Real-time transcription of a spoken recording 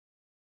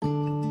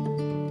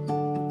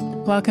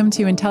Welcome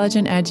to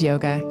Intelligent Edge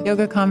Yoga,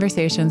 yoga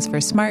conversations for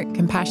smart,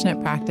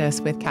 compassionate practice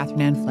with Catherine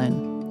Ann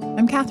Flynn.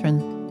 I'm Catherine.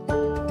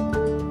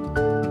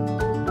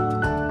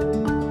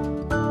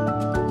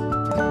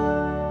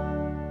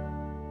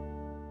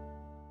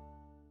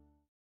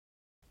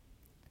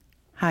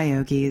 Hi,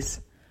 yogis.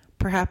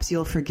 Perhaps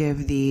you'll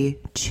forgive the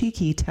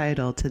cheeky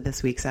title to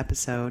this week's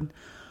episode,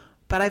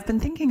 but I've been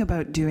thinking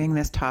about doing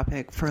this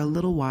topic for a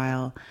little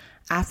while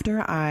after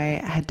I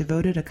had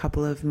devoted a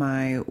couple of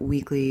my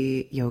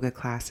weekly yoga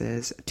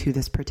classes to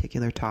this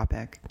particular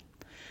topic.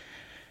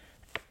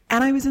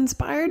 And I was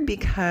inspired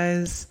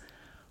because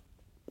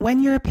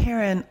when you're a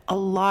parent, a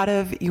lot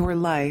of your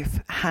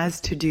life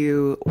has to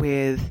do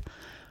with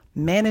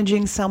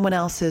managing someone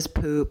else's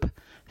poop,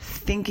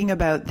 thinking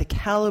about the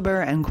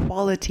caliber and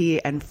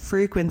quality and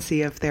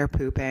frequency of their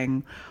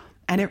pooping.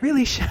 And it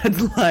really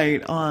sheds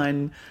light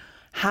on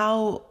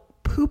how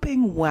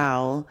pooping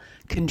well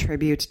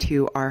contributes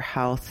to our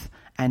health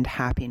and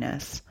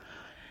happiness.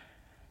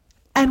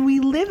 And we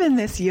live in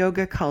this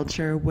yoga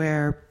culture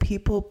where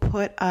people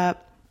put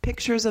up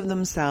pictures of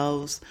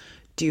themselves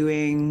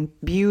doing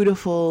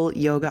beautiful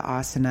yoga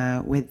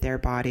asana with their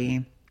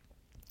body,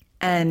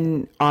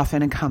 and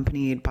often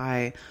accompanied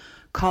by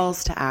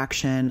calls to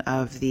action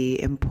of the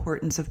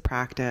importance of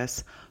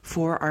practice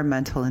for our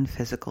mental and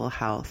physical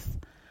health.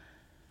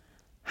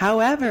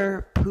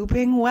 However,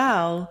 pooping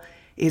well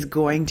is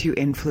going to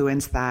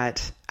influence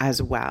that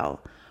as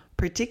well,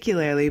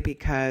 particularly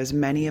because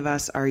many of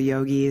us are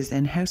yogis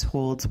in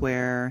households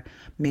where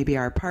maybe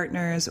our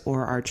partners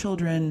or our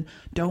children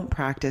don't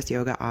practice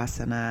yoga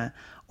asana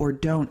or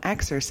don't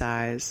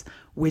exercise,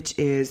 which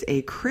is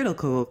a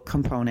critical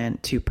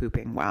component to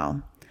pooping well.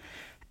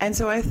 And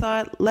so I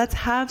thought, let's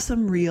have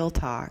some real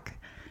talk.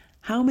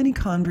 How many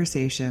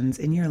conversations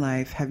in your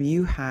life have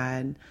you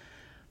had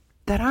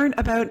that aren't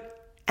about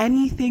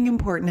anything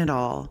important at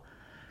all?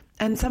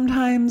 And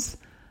sometimes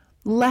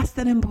less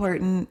than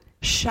important,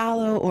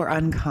 shallow or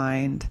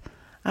unkind.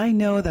 I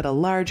know that a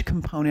large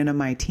component of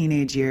my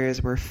teenage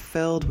years were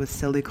filled with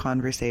silly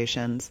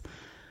conversations.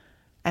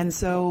 And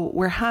so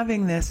we're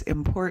having this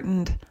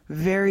important,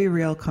 very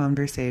real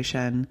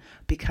conversation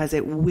because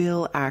it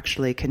will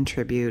actually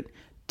contribute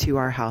to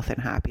our health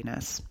and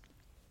happiness.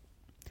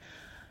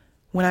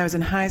 When I was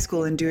in high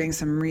school and doing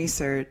some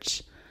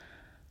research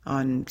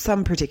on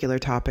some particular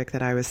topic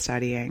that I was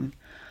studying,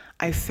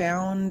 I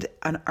found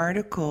an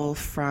article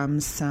from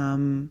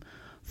some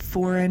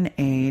foreign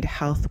aid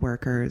health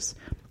workers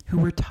who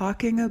were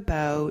talking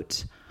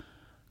about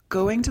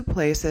going to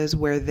places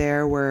where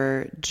there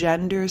were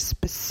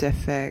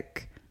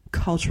gender-specific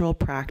cultural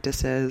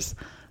practices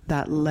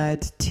that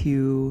led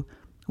to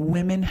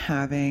women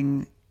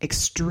having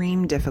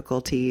extreme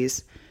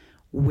difficulties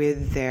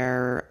with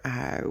their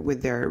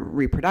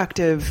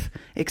reproductive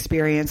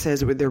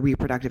experiences, with their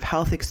reproductive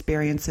health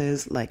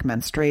experiences like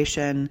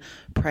menstruation,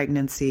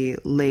 pregnancy,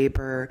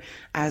 labor,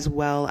 as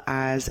well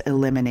as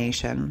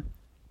elimination.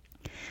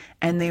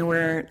 And they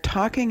were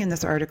talking in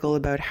this article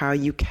about how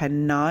you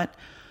cannot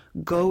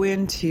go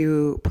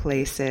into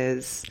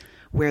places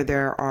where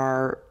there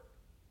are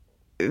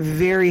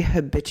very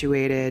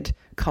habituated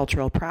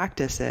cultural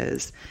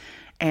practices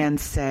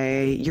and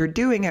say, you're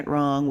doing it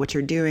wrong, what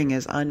you're doing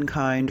is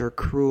unkind or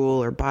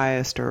cruel or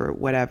biased or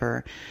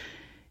whatever.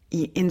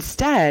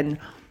 Instead,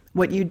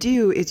 what you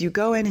do is you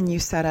go in and you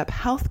set up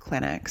health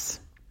clinics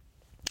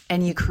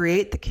and you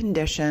create the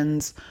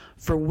conditions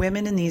for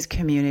women in these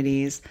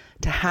communities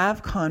to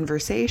have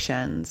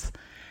conversations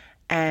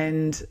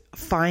and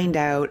find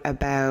out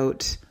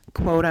about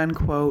quote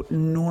unquote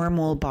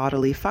normal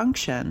bodily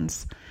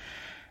functions.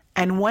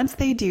 And once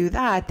they do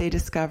that, they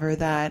discover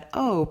that,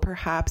 oh,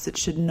 perhaps it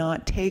should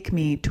not take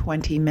me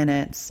 20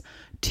 minutes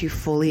to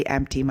fully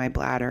empty my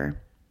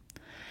bladder.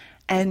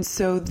 And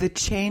so the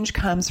change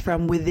comes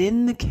from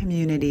within the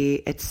community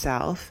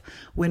itself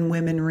when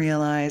women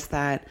realize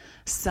that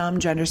some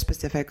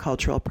gender-specific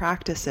cultural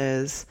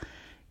practices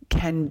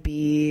can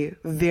be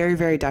very,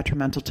 very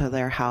detrimental to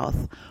their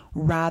health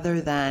rather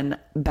than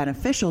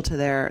beneficial to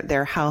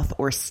their health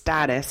or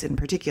status in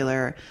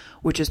particular,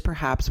 which is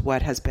perhaps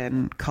what has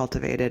been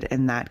cultivated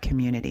in that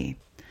community.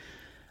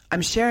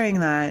 I'm sharing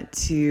that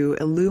to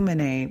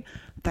illuminate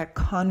that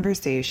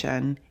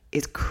conversation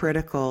is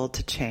critical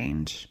to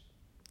change.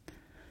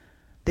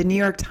 The New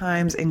York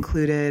Times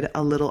included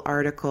a little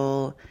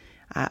article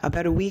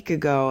about a week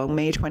ago,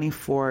 May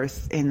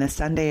 24th, in the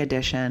Sunday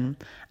edition,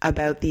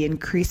 about the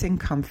increasing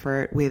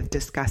comfort with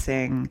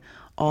discussing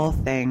all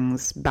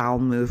things bowel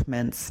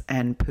movements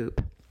and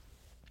poop.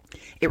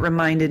 It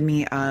reminded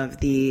me of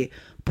the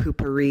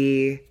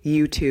Poopery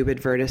YouTube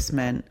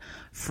advertisement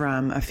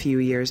from a few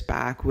years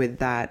back with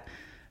that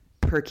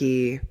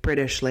perky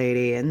British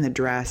lady in the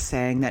dress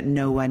saying that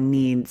no one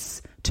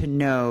needs to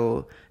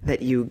know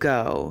that you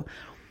go.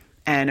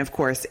 And of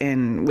course,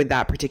 with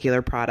that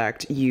particular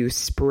product, you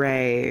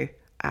spray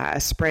a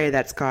spray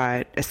that's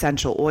got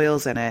essential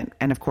oils in it.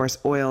 And of course,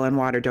 oil and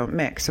water don't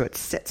mix. So it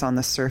sits on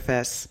the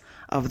surface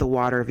of the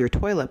water of your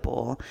toilet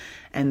bowl.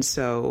 And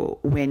so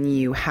when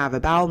you have a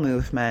bowel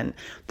movement,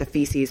 the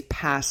feces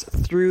pass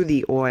through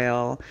the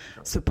oil,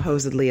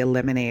 supposedly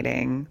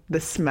eliminating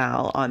the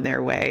smell on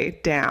their way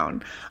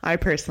down. I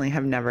personally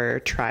have never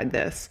tried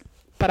this,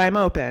 but I'm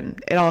open.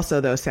 It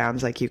also, though,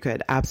 sounds like you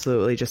could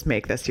absolutely just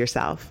make this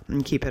yourself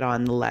and keep it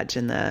on the ledge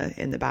in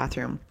the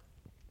bathroom.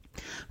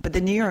 But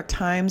the New York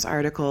Times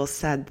article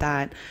said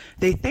that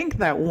they think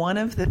that one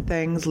of the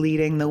things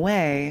leading the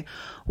way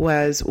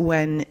was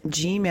when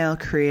Gmail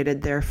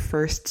created their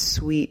first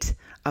suite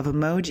of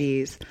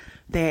emojis.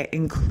 They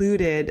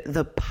included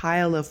the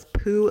pile of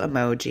poo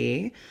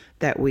emoji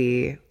that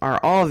we are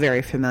all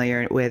very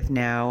familiar with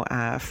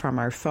now from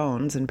our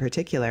phones in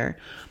particular,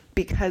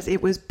 because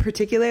it was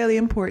particularly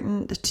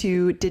important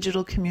to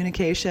digital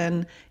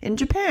communication in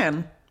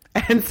Japan.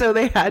 And so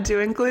they had to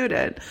include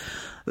it.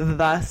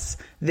 Thus,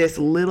 this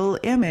little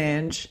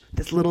image,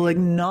 this little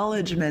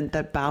acknowledgement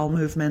that bowel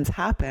movements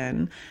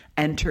happen,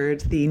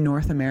 entered the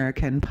North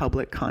American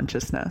public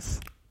consciousness.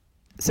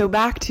 So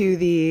back to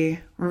the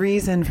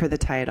reason for the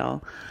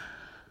title.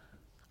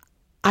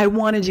 I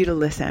wanted you to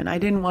listen. I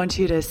didn't want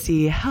you to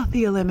see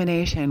healthy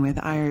elimination with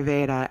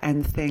Ayurveda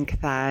and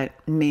think that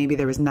maybe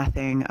there was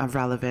nothing of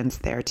relevance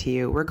there to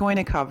you. We're going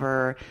to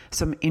cover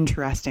some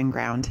interesting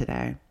ground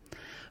today.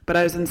 But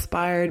I was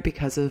inspired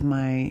because of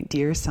my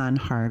dear son,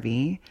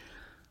 Harvey.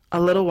 A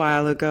little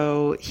while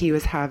ago, he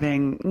was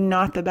having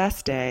not the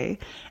best day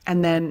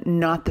and then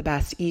not the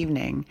best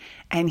evening.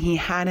 And he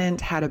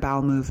hadn't had a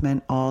bowel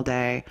movement all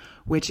day,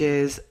 which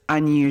is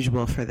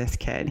unusual for this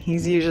kid.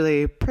 He's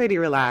usually pretty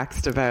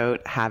relaxed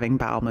about having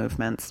bowel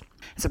movements.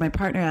 So my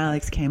partner,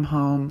 Alex, came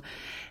home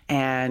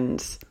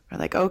and we're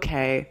like,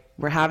 okay,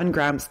 we're having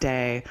Grump's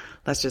day.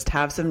 Let's just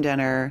have some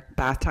dinner.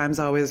 Bath time's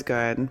always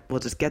good. We'll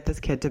just get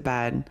this kid to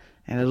bed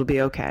and it'll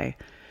be okay.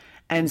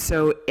 And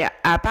so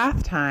at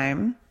bath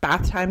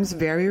time's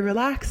very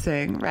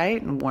relaxing,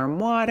 right? And warm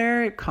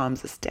water, it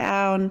calms us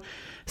down,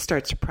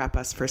 starts to prep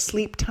us for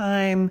sleep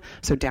time,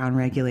 so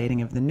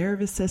down-regulating of the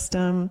nervous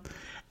system.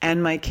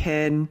 And my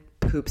kid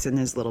poops in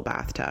his little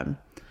bathtub.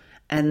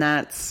 And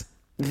that's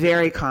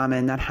very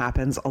common. That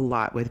happens a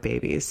lot with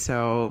babies.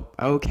 So,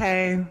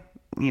 okay,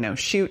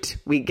 shoot,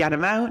 we get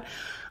him out.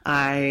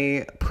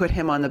 I put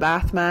him on the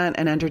bath mat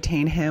and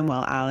entertain him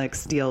while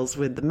Alex deals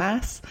with the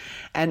mess.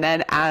 And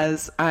then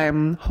as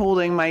I'm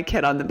holding my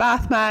kid on the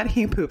bath mat,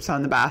 he poops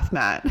on the bath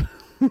mat.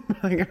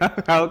 Like,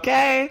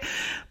 okay,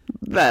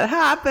 that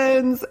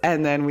happens.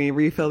 And then we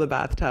refill the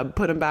bathtub,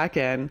 put him back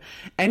in,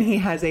 and he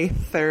has a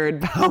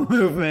third bowel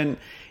movement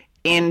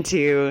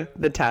into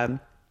the tub.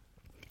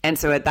 And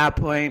so at that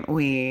point,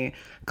 we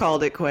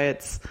called it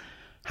quits,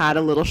 had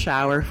a little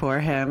shower for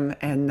him,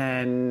 and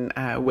then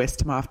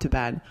whisked him off to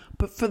bed.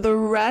 But for the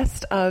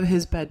rest of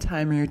his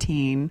bedtime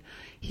routine,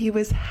 he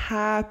was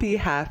happy,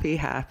 happy,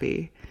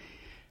 happy.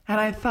 And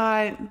I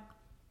thought,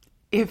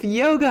 if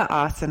yoga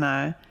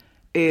asana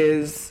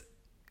is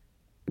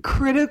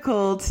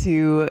critical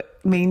to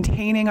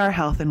maintaining our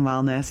health and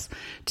wellness,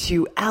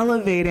 to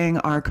elevating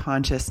our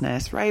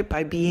consciousness, right?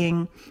 By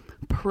being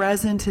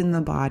present in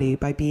the body,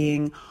 by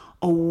being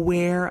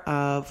aware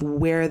of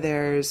where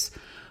there's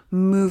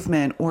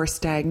movement or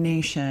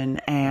stagnation,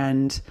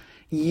 and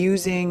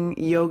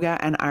using yoga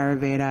and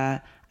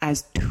Ayurveda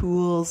as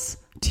tools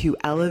to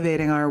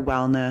elevating our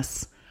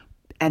wellness,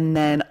 and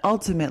then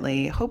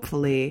ultimately,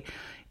 hopefully,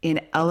 in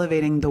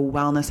elevating the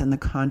wellness and the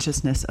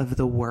consciousness of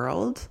the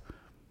world,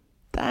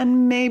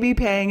 then maybe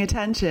paying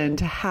attention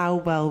to how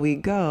well we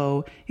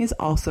go is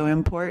also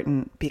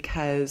important,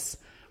 because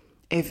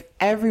if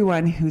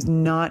everyone who's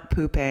not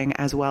pooping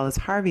as well as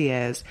Harvey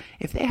is,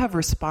 if they have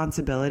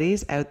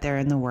responsibilities out there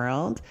in the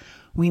world,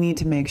 we need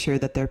to make sure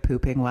that they're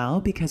pooping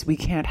well, because we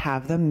can't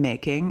have them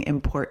making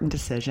important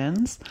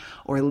decisions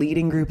or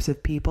leading groups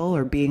of people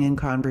or being in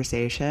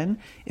conversation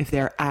if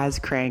they're as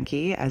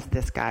cranky as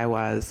this guy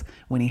was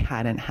when he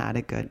hadn't had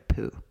a good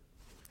poo.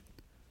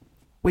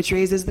 Which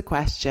raises the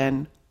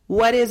question,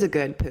 what is a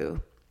good poo?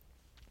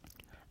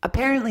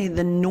 Apparently,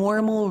 the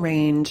normal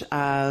range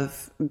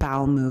of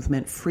bowel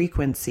movement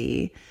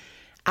frequency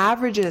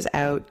averages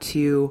out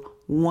to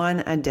 1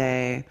 a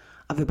day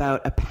of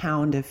about a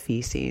pound of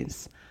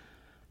feces.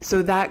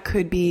 So that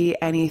could be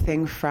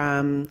anything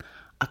from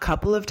a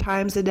couple of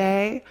times a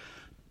day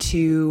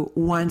to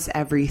once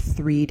every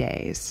 3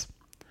 days.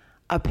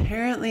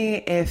 Apparently,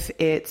 if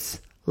it's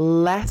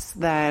less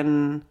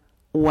than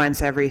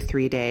once every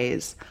 3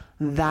 days,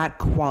 that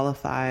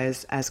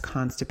qualifies as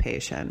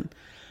constipation.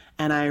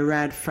 And I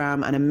read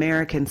from an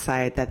American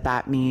site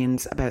that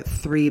means about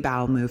 3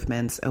 bowel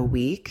movements a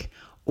week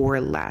or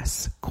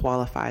less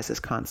qualifies as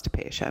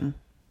constipation.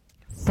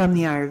 From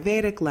the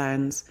Ayurvedic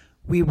lens,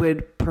 we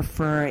would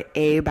prefer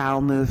a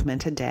bowel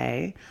movement a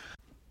day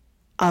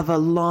of a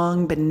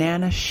long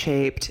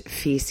banana-shaped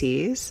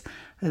feces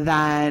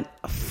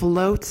that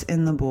floats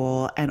in the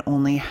bowl and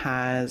only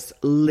has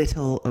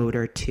little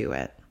odor to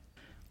it.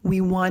 We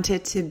want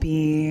it to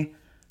be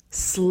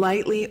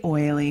slightly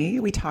oily.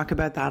 We talk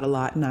about that a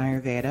lot in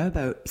Ayurveda,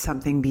 about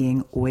something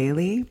being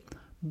oily,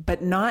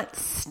 but not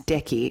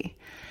sticky.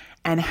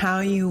 And how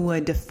you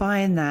would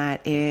define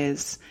that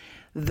is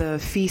the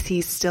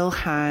feces still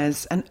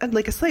has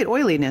like a slight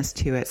oiliness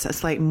to it, so a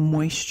slight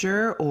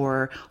moisture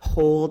or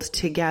hold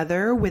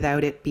together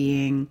without it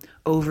being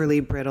overly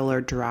brittle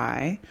or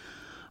dry.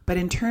 But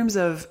in terms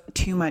of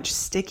too much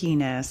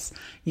stickiness,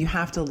 you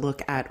have to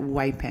look at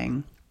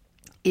wiping.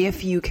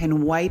 If you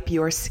can wipe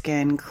your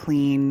skin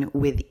clean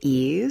with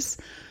ease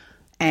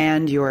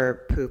and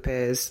your poop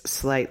is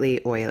slightly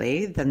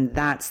oily, then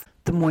that's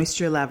the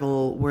moisture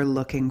level we're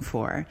looking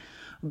for.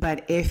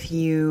 But if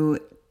you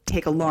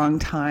take a long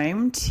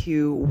time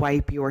to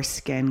wipe your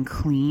skin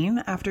clean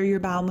after your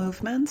bowel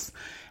movements,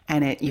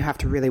 and you have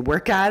to really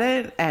work at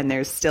it, and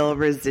there's still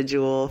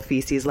residual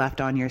feces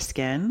left on your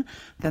skin,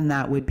 then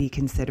that would be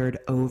considered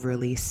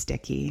overly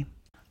sticky.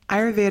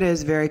 Ayurveda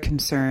is very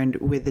concerned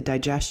with the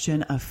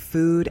digestion of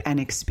food and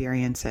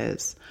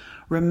experiences.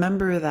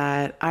 Remember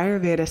that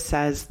Ayurveda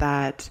says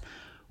that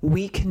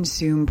we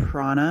consume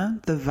prana,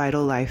 the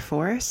vital life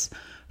force,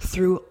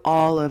 through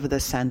all of the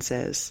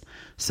senses.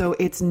 So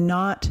it's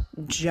not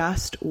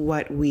just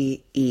what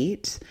we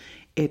eat,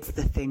 it's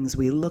the things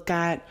we look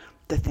at,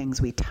 the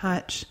things we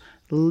touch,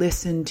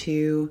 listen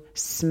to,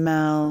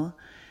 smell.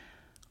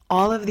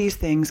 All of these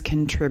things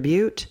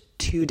contribute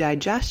to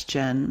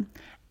digestion,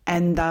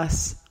 and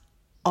thus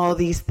all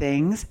these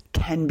things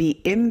can be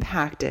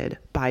impacted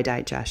by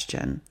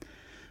digestion.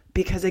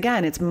 Because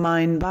again, it's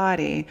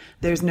mind-body.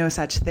 There's no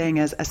such thing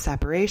as a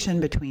separation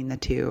between the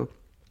two.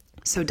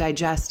 So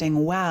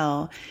digesting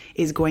well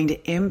is going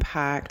to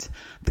impact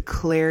the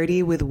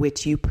clarity with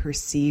which you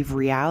perceive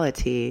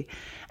reality.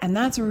 And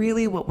that's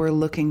really what we're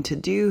looking to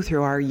do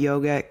through our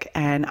yogic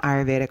and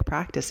Ayurvedic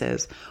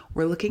practices.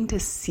 We're looking to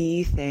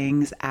see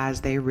things as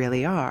they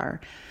really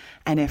are.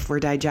 And if we're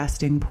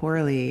digesting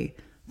poorly,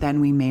 then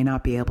we may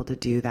not be able to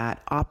do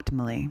that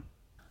optimally.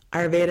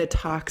 Ayurveda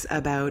talks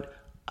about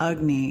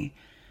Agni.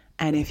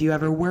 And if you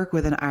ever work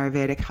with an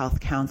Ayurvedic health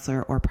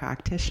counselor or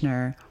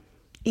practitioner,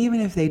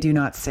 even if they do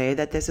not say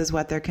that this is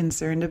what they're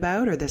concerned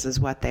about or this is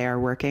what they are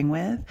working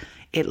with,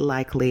 it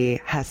likely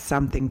has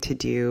something to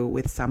do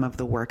with some of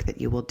the work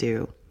that you will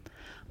do.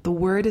 The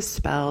word is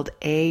spelled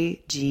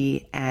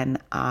Agni, and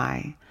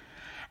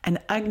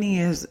Agni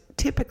is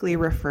typically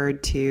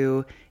referred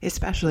to,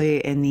 especially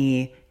in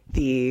the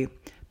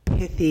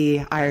pithy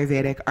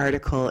Ayurvedic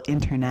article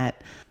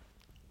internet,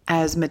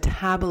 as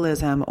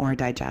metabolism or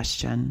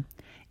digestion.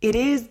 It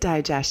is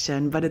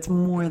digestion, but it's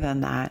more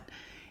than that.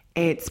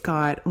 It's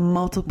got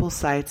multiple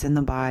sites in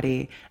the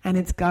body, and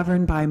it's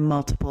governed by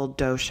multiple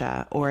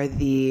dosha, or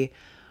the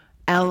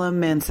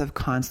elements of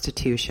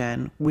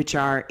constitution, which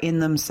are in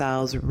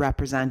themselves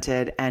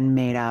represented and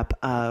made up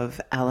of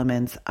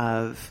elements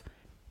of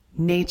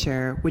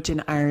nature, which in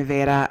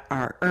Ayurveda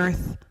are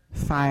earth,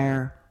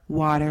 fire,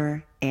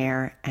 water,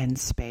 air, and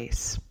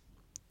space.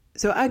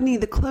 So Agni,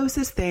 the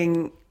closest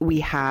thing we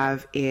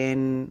have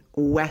in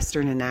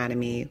Western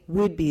anatomy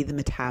would be the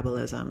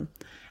metabolism.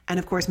 And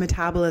of course,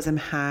 metabolism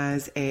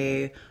has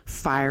a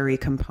fiery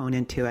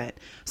component to it.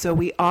 So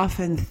we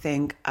often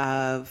think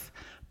of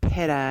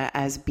Pitta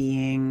as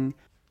being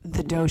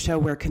the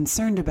dosha we're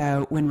concerned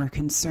about when we're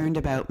concerned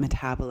about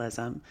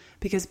metabolism,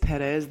 because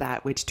Pitta is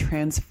that which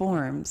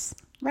transforms,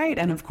 right?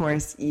 And of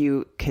course,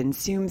 you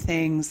consume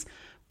things,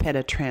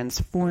 Pitta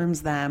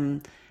transforms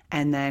them,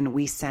 and then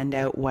we send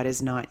out what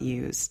is not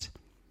used.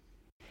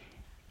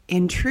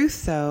 In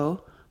truth,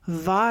 though,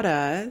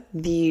 Vata,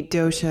 the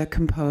dosha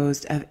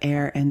composed of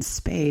air and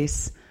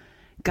space,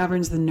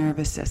 governs the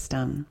nervous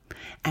system.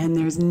 And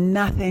there's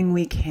nothing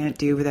we can't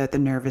do without the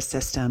nervous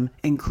system,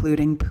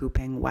 including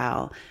pooping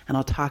well. And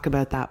I'll talk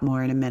about that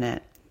more in a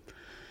minute.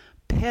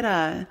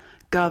 Pitta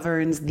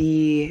governs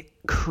the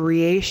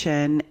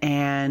creation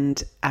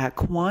and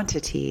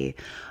quantity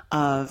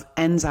of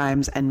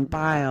enzymes and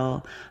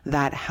bile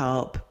that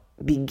help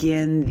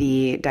begin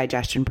the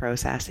digestion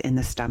process in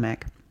the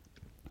stomach.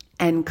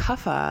 And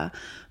Kapha,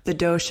 the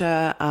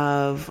dosha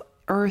of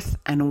earth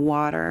and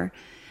water,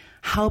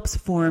 helps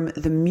form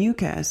the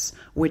mucus,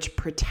 which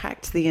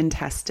protects the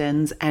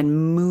intestines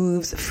and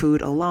moves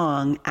food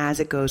along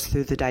as it goes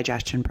through the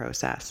digestion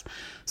process.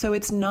 So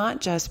it's not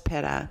just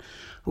Pitta,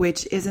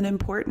 which is an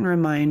important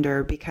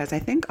reminder, because I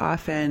think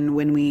often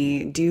when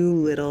we do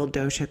little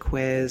dosha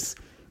quiz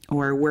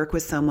or work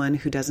with someone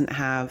who doesn't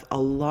have a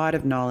lot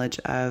of knowledge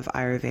of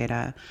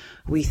Ayurveda,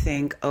 we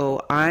think,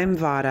 oh, I'm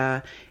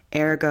Vata,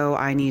 ergo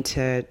I need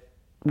to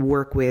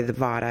work with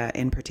Vata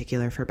in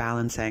particular for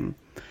balancing.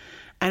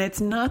 And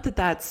it's not that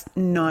that's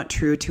not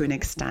true to an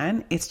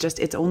extent. It's just,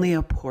 it's only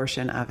a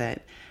portion of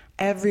it.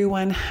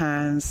 Everyone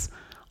has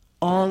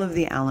all of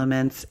the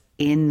elements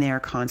in their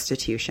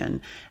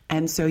constitution.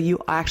 And so you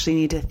actually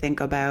need to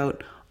think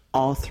about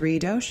all three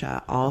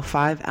dosha, all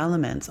 5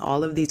 elements,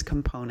 all of these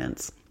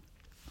components.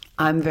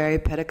 I'm very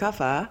Pitta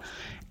Kapha,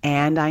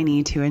 and I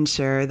need to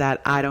ensure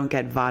that I don't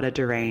get Vata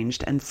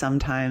deranged. And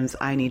sometimes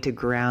I need to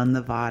ground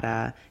the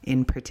Vata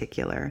in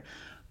particular,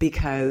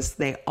 because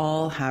they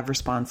all have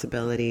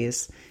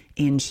responsibilities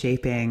in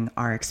shaping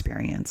our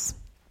experience.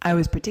 I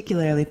was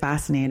particularly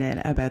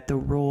fascinated about the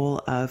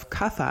role of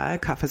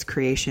kapha's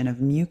creation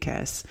of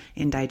mucus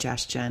in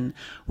digestion,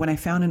 when I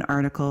found an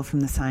article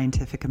from the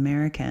Scientific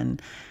American,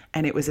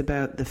 and it was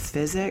about the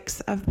physics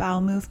of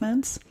bowel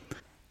movements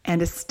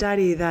and a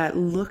study that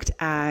looked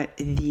at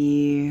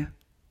the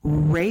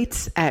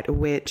rates at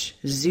which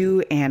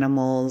zoo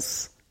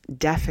animals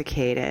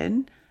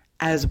defecated,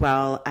 as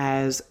well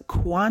as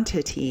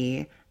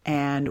quantity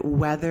and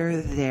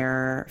whether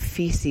their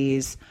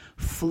feces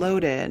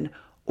floated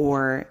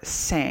or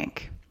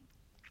sank.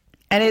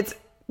 And it's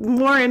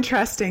more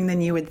interesting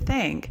than you would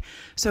think.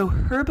 So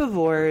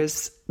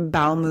herbivores'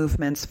 bowel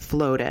movements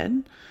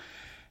floated,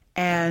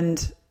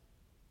 and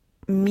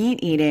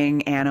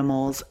meat-eating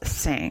animals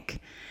sank.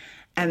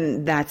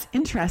 And that's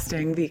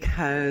interesting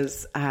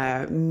because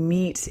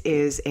meat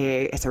is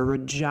it's a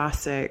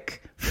rajasic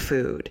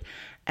food.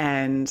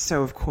 And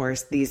so, of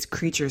course, these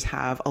creatures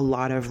have a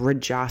lot of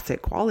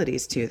rajasic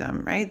qualities to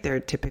them, right?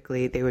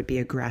 They would be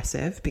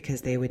aggressive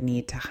because they would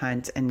need to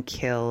hunt and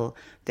kill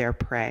their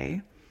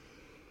prey.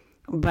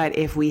 But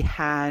if we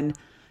had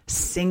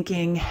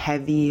sinking,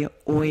 heavy,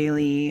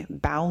 oily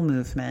bowel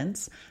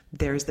movements,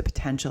 there's the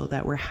potential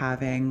that we're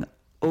having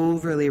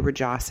overly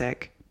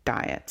rajasic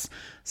diets.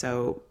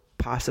 So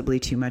possibly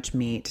too much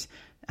meat,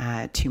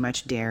 too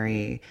much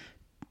dairy,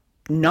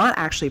 not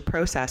actually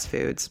processed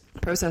foods.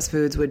 Processed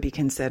foods would be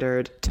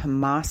considered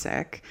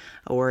tamasic,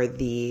 or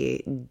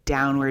the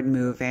downward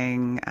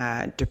moving,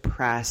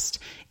 depressed,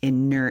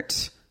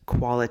 inert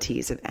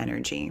qualities of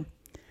energy.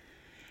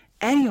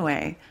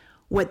 Anyway,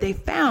 what they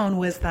found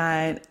was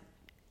that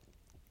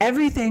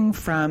everything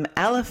from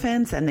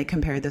elephants, and they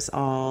compared this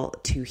all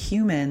to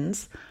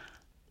humans,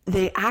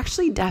 they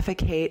actually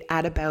defecate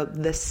at about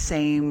the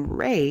same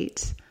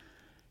rate,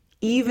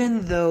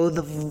 even though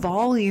the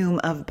volume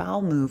of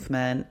bowel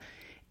movement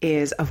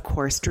is, of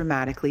course,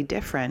 dramatically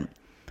different.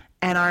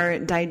 And our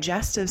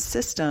digestive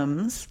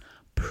systems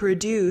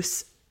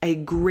produce a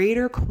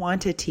greater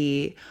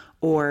quantity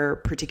or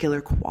particular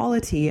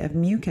quality of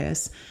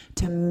mucus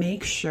to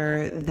make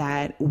sure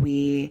that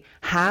we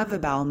have a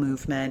bowel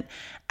movement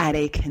at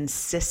a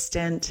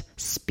consistent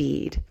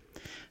speed,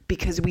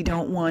 because we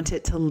don't want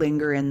it to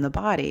linger in the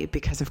body.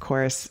 Because, of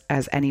course,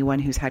 as anyone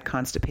who's had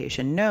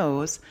constipation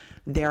knows,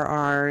 there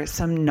are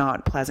some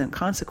not pleasant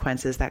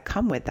consequences that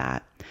come with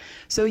that.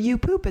 So you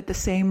poop at the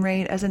same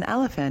rate as an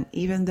elephant,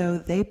 even though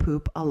they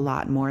poop a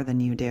lot more than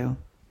you do.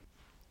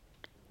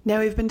 Now,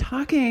 we've been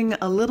talking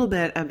a little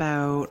bit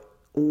about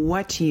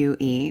what you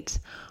eat,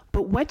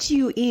 but what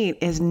you eat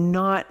is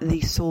not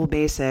the sole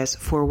basis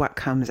for what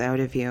comes out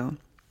of you.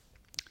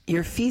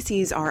 Your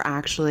feces are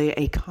actually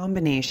a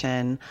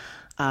combination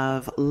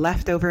of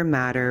leftover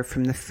matter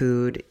from the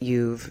food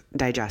you've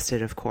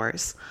digested, of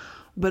course,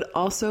 but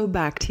also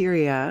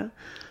bacteria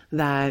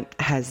that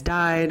has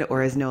died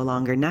or is no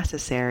longer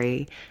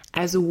necessary,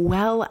 as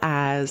well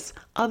as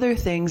other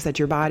things that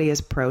your body has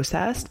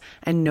processed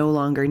and no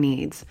longer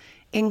needs,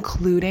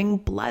 including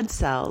blood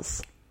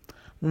cells.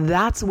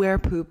 That's where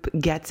poop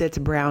gets its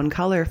brown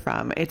color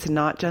from. It's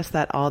not just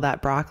that all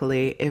that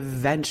broccoli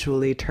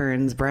eventually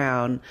turns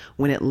brown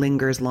when it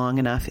lingers long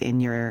enough in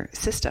your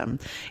system.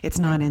 It's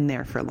not in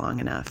there for long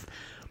enough.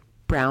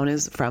 Brown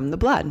is from the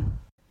blood.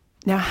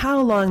 Now, how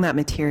long that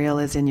material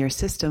is in your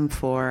system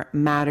for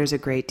matters a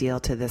great deal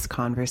to this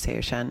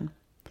conversation.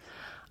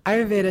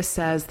 Ayurveda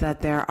says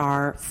that there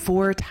are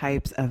 4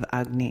 types of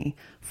Agni,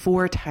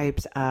 4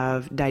 types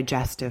of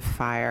digestive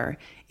fire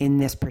in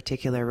this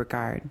particular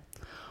regard.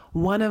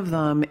 One of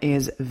them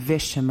is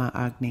Vishama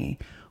Agni,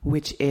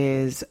 which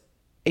is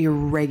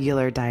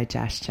irregular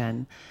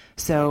digestion.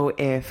 So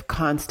if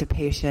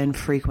constipation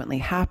frequently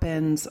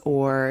happens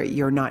or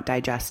you're not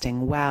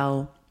digesting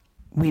well,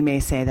 we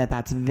may say that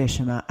that's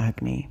Vishama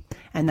Agni.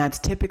 And that's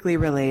typically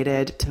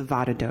related to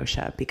Vata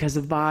dosha, because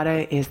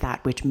Vata is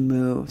that which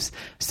moves.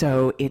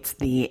 So it's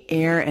the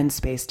air and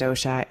space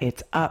dosha.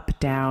 It's up,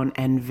 down,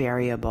 and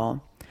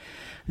variable.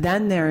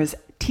 Then there's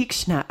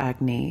Tikshna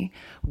Agni,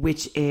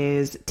 which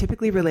is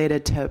typically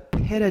related to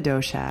Pitta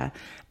dosha,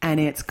 and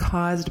it's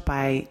caused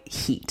by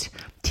heat.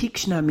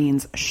 Tikshna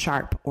means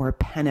sharp or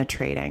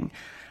penetrating.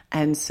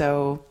 And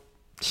so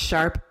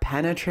sharp,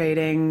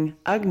 penetrating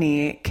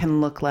Agni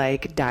can look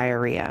like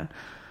diarrhea.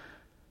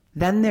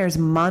 Then there's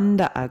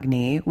Manda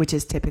Agni, which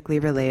is typically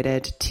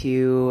related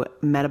to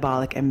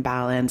metabolic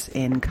imbalance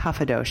in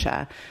Kapha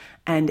dosha,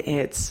 and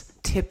it's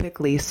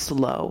typically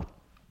slow.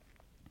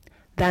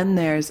 Then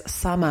there's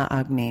Sama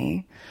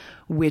Agni,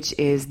 which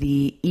is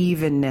the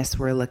evenness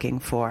we're looking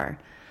for.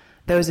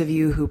 Those of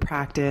you who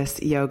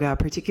practice yoga,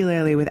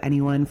 particularly with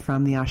anyone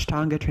from the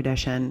Ashtanga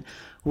tradition,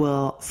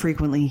 will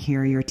frequently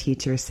hear your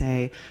teacher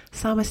say,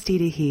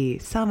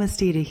 Samastitihi,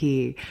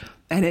 Samastitihi.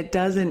 And it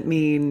doesn't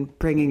mean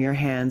bringing your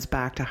hands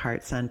back to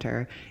heart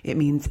center. It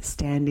means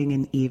standing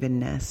in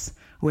evenness.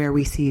 Where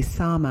we see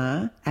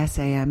Sama,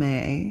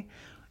 S-A-M-A,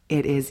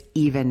 it is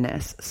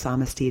evenness.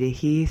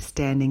 Samastitihi,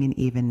 standing in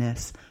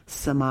evenness.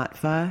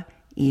 Samatva,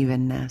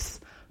 evenness.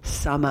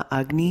 Sama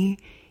Agni,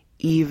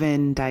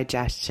 even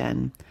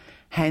digestion.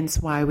 Hence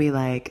why we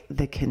like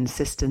the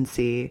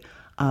consistency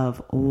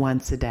of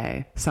once a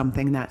day,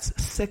 something that's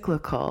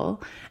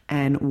cyclical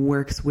and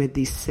works with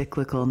the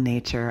cyclical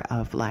nature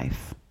of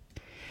life.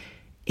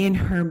 In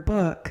her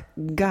book,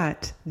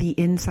 Gut, the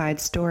Inside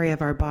Story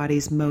of Our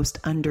Body's Most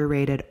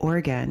Underrated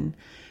Organ,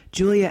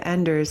 Julia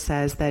Enders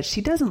says that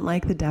she doesn't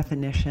like the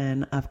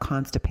definition of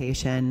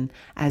constipation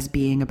as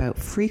being about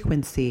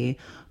frequency,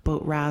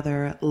 but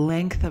rather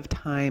length of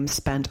time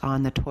spent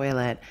on the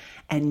toilet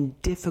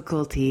and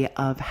difficulty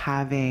of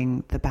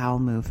having the bowel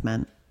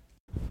movement.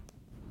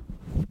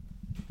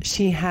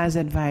 She has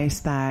advice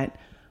that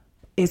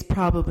is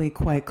probably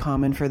quite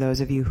common for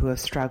those of you who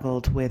have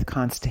struggled with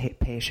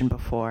constipation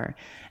before,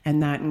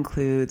 and that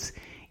includes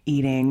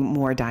eating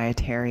more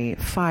dietary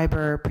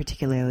fiber,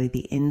 particularly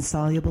the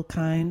insoluble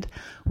kind,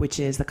 which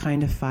is the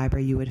kind of fiber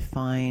you would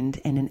find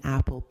in an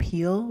apple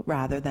peel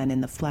rather than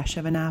in the flesh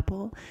of an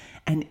apple,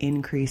 and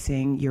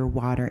increasing your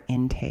water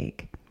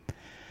intake.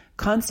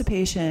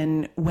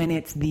 Constipation, when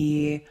it's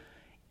the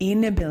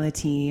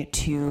inability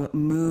to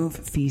move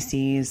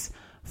feces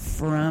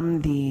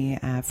from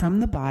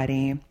the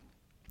body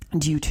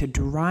due to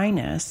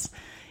dryness,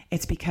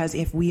 it's because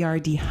if we are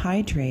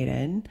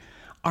dehydrated,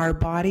 our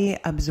body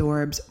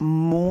absorbs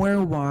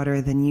more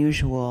water than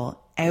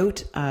usual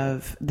out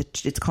of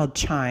it's called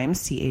chyme,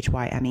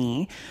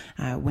 C-H-Y-M-E,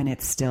 when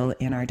it's still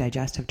in our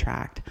digestive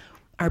tract.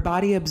 Our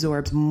body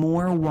absorbs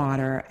more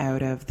water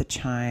out of the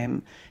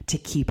chyme to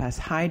keep us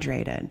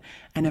hydrated.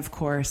 And of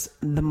course,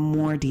 the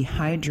more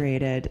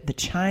dehydrated the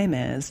chyme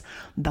is,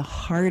 the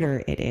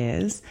harder it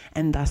is,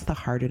 and thus the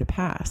harder to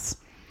pass.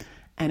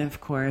 And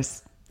of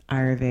course,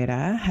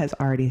 Ayurveda has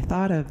already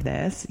thought of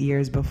this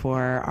years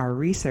before our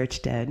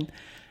research did,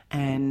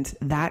 and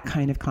that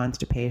kind of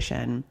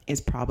constipation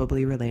is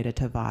probably related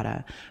to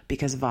vata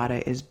because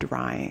vata is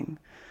drying.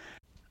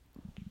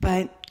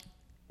 But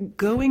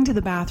going to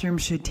the bathroom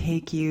should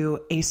take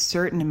you a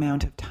certain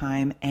amount of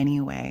time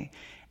anyway,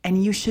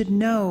 and you should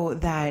know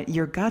that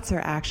your guts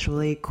are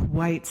actually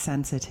quite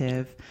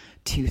sensitive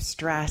to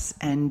stress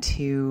and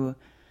to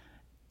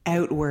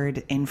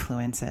outward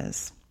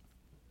influences.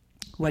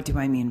 What do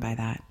I mean by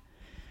that?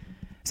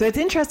 So it's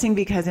interesting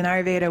because in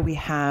Ayurveda, we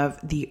have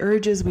the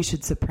urges we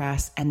should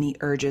suppress and the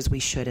urges we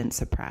shouldn't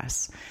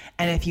suppress.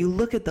 And if you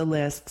look at the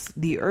lists,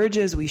 the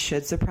urges we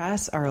should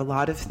suppress are a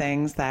lot of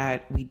things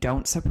that we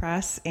don't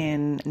suppress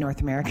in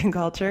North American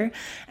culture.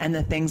 And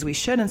the things we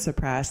shouldn't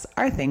suppress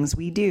are things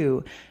we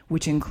do,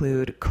 which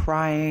include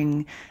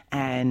crying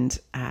and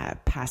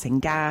passing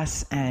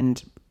gas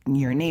and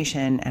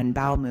urination and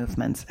bowel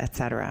movements,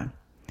 etc.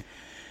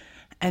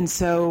 And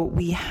so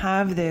we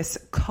have this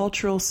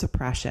cultural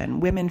suppression.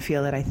 Women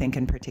feel it, I think,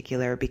 in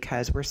particular,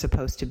 because we're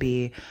supposed to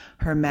be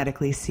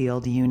hermetically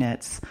sealed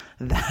units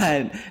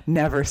that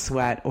never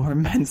sweat or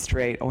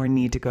menstruate or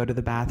need to go to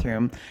the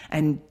bathroom,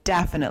 and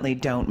definitely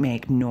don't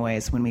make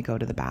noise when we go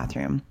to the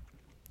bathroom.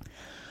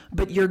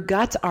 But your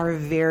guts are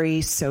very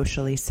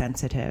socially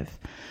sensitive.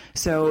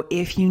 So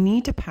if you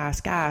need to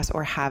pass gas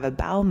or have a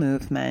bowel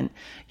movement,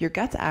 your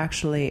guts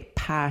actually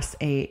pass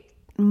a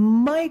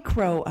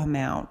micro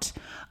amount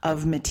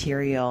of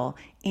material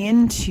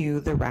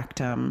into the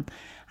rectum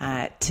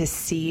to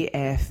see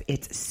if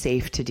it's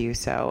safe to do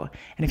so.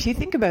 And if you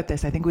think about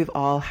this, I think we've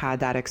all had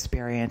that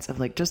experience of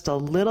like just a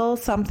little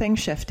something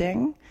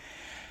shifting.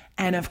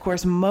 And of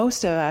course,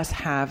 most of us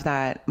have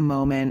that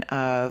moment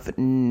of,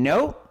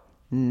 nope,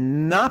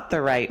 not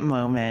the right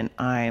moment.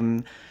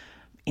 I'm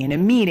in a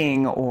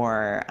meeting,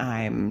 or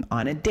I'm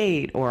on a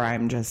date, or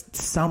I'm just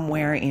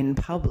somewhere in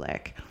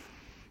public.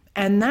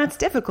 And that's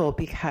difficult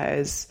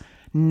because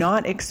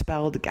not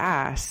expelled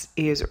gas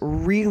is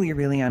really,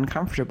 really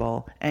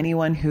uncomfortable.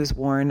 Anyone who's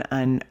worn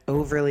an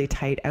overly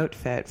tight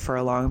outfit for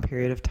a long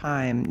period of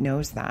time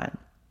knows that.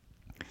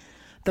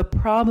 The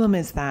problem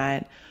is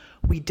that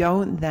we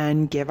don't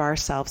then give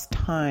ourselves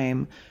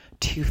time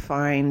to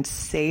find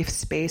safe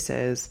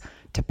spaces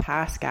to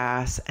pass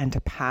gas and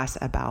to pass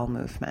a bowel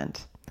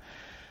movement.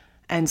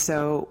 And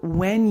so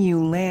when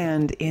you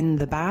land in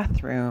the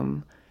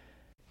bathroom,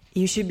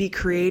 you should be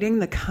creating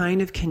the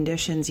kind of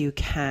conditions you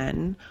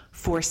can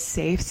for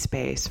safe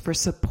space, for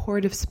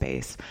supportive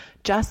space,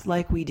 just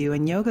like we do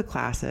in yoga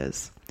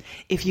classes.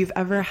 If you've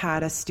ever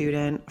had a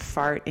student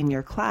fart in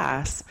your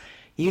class,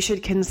 you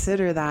should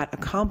consider that a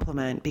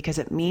compliment, because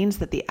it means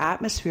that the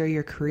atmosphere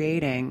you're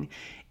creating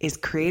is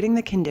creating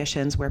the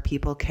conditions where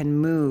people can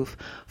move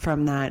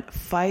from that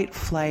fight,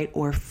 flight,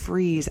 or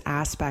freeze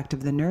aspect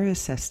of the nervous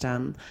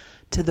system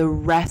to the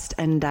rest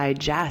and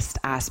digest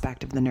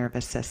aspect of the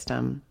nervous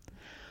system.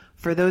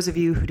 For those of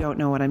you who don't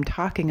know what I'm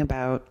talking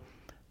about,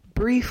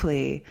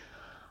 briefly,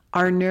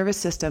 our nervous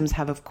systems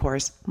have, of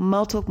course,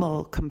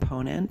 multiple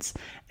components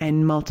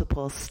and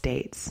multiple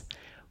states.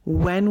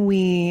 When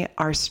we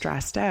are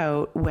stressed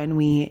out, when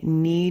we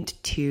need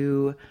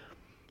to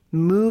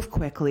move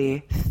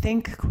quickly,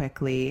 think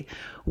quickly,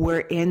 we're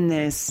in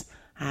this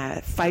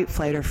fight,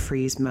 flight, or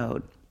freeze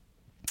mode.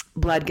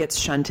 Blood gets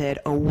shunted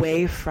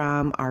away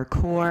from our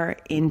core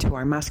into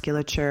our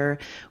musculature.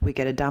 We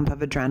get a dump of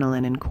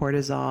adrenaline and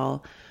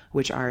cortisol,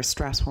 which are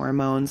stress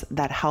hormones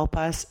that help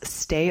us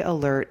stay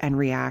alert and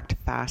react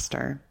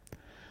faster.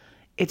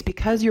 It's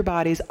because your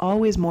body's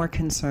always more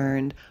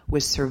concerned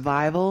with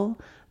survival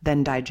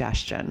than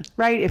digestion,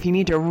 right? If you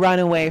need to run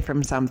away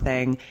from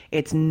something,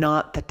 it's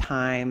not the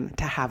time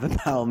to have a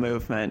bowel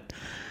movement.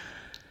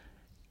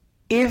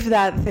 If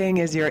that thing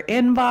is your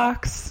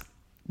inbox,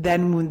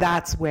 then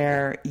that's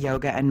where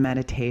yoga and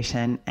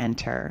meditation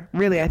enter.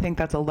 Really, I think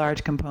that's a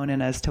large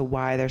component as to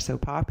why they're so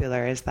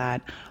popular, is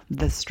that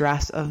the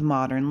stress of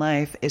modern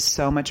life is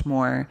so much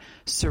more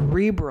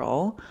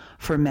cerebral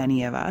for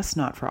many of us,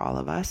 not for all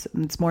of us.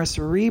 It's more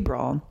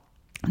cerebral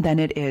than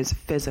it is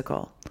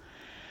physical.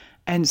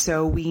 And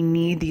so we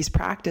need these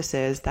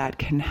practices that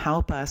can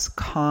help us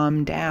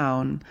calm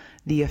down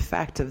the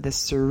effect of this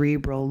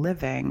cerebral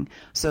living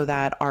so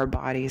that our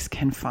bodies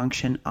can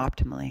function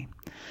optimally.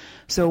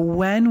 So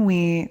when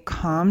we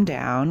calm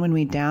down, when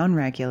we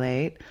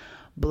downregulate,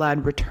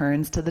 blood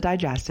returns to the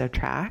digestive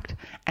tract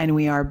and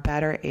we are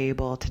better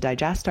able to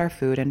digest our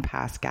food and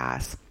pass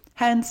gas.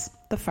 Hence,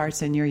 the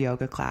farts in your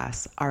yoga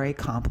class are a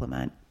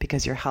compliment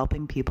because you're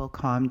helping people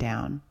calm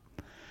down.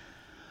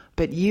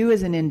 But you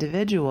as an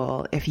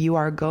individual, if you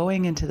are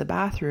going into the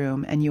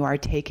bathroom and you are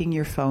taking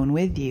your phone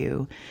with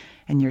you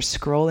and you're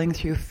scrolling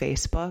through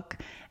Facebook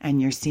and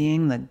you're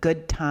seeing the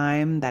good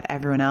time that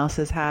everyone else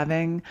is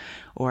having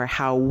or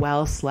how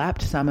well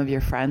slept some of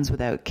your friends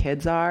without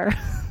kids are,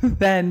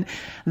 then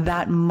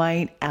that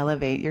might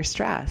elevate your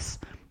stress.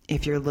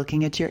 If you're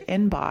looking at your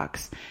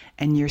inbox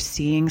and you're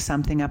seeing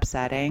something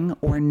upsetting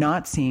or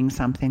not seeing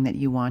something that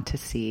you want to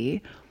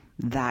see,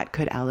 that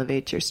could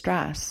elevate your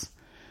stress.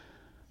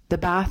 The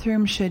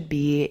bathroom should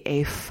be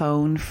a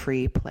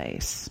phone-free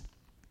place.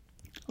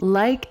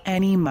 Like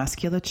any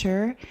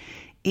musculature,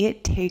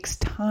 it takes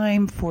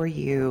time for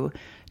you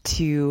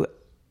to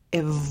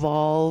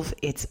evolve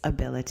its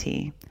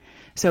ability.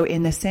 So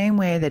in the same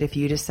way that if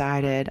you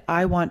decided,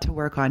 I want to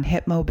work on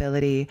hip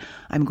mobility,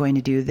 I'm going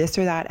to do this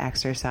or that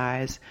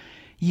exercise,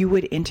 you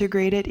would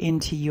integrate it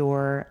into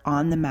your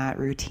on-the-mat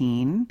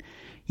routine.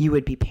 You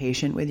would be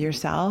patient with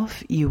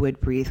yourself. You would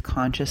breathe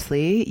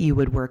consciously. You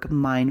would work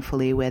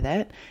mindfully with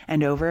it.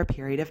 And over a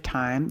period of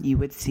time, you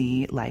would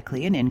see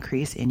likely an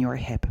increase in your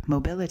hip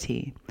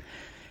mobility.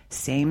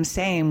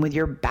 Same with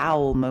your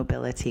bowel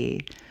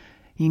mobility.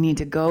 You need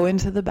to go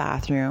into the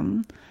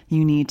bathroom.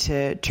 You need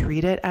to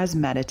treat it as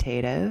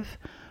meditative,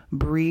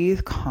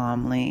 breathe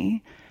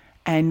calmly,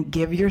 and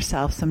give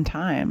yourself some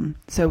time.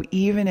 So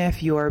even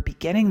if you're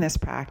beginning this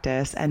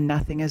practice and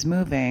nothing is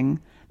moving,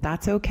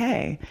 that's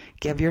okay.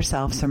 Give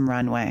yourself some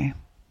runway.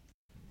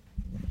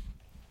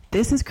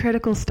 This is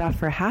critical stuff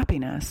for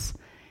happiness.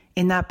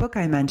 In that book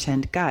I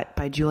mentioned, Gut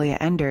by Julia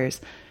Enders,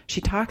 she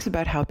talks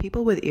about how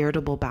people with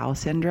irritable bowel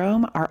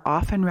syndrome are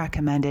often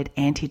recommended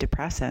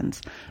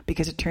antidepressants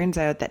because it turns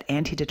out that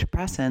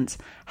antidepressants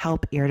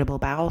help irritable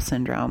bowel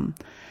syndrome.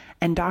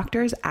 And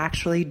doctors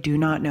actually do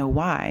not know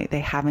why.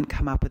 They haven't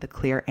come up with a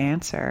clear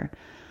answer.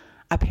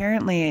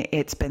 Apparently,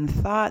 it's been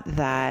thought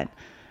that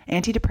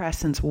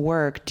antidepressants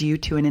work due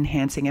to an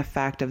enhancing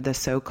effect of the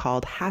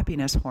so-called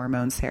happiness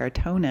hormone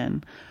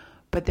serotonin.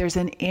 But there's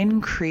an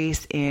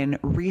increase in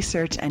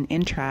research and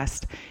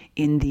interest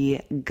in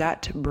the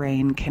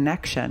gut-brain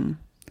connection.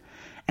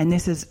 And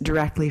this is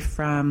directly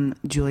from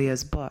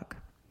Julia's book.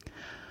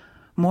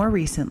 More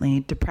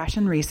recently,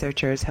 depression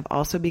researchers have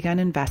also begun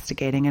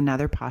investigating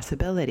another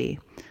possibility,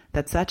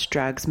 that such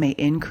drugs may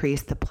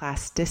increase the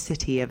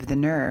plasticity of the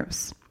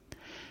nerves.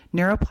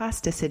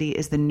 Neuroplasticity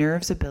is the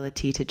nerve's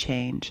ability to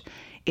change.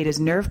 It is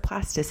nerve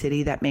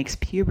plasticity that makes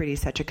puberty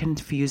such a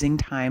confusing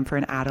time for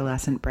an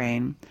adolescent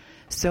brain.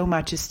 So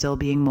much is still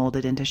being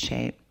molded into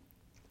shape.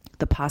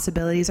 The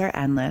possibilities are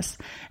endless,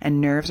 and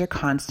nerves are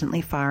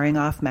constantly firing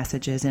off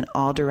messages in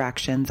all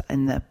directions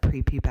in the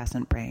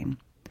prepubescent brain.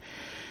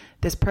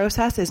 This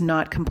process is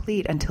not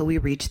complete until we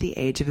reach the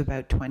age of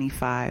about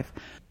 25.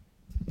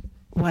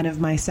 One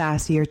of my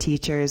sassier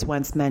teachers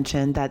once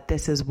mentioned that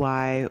this is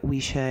why we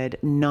should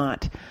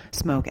not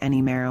smoke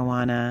any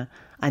marijuana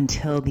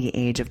until the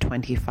age of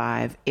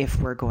 25 if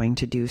we're going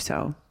to do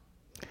so.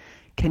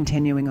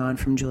 Continuing on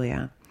from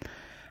Julia.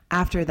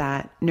 After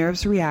that,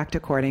 nerves react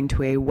according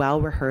to a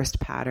well-rehearsed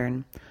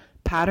pattern.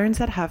 Patterns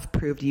that have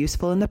proved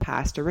useful in the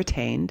past are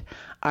retained,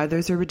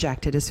 others are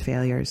rejected as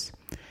failures.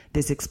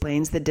 This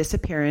explains the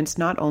disappearance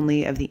not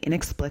only of the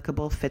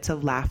inexplicable fits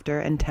of laughter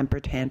and temper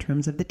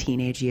tantrums of the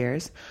teenage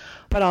years,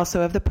 but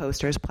also of the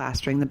posters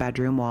plastering the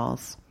bedroom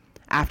walls.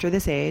 After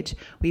this age,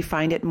 we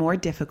find it more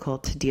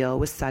difficult to deal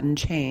with sudden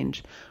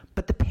change,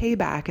 but the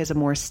payback is a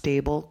more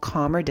stable,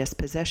 calmer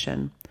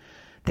disposition.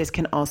 This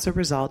can also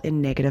result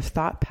in negative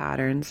thought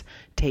patterns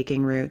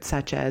taking root,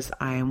 such as,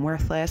 I am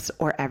worthless,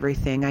 or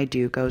everything I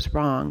do goes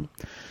wrong.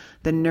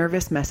 The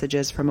nervous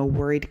messages from a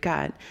worried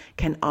gut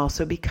can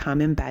also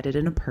become embedded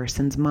in a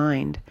person's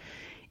mind.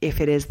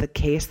 If it is the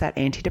case that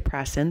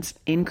antidepressants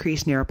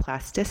increase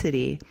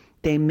neuroplasticity,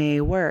 they may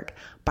work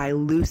by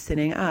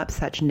loosening up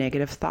such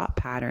negative thought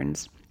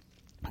patterns.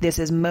 This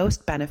is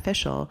most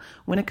beneficial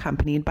when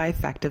accompanied by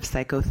effective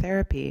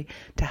psychotherapy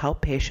to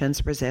help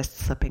patients resist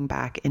slipping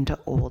back into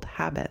old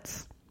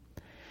habits.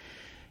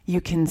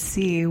 You can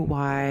see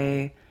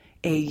why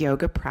A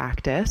yoga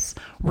practice,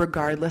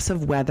 regardless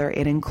of whether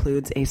it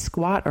includes a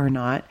squat or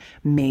not,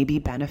 may be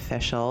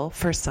beneficial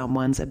for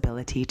someone's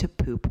ability to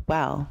poop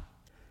well.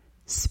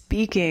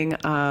 Speaking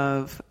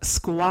of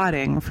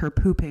squatting for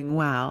pooping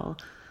well,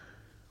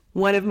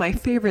 one of my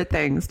favorite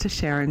things to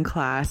share in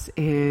class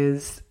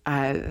is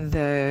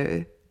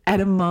the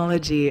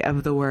etymology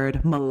of the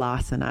word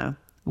malasana,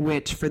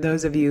 which for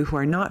those of you who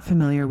are not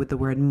familiar with the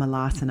word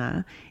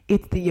malasana,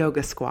 it's the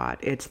yoga squat.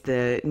 It's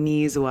the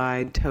knees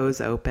wide, toes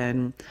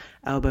open,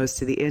 elbows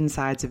to the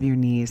insides of your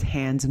knees,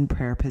 hands in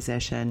prayer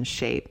position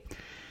shape.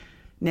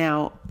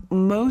 Now,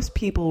 most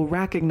people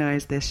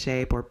recognize this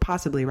shape, or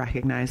possibly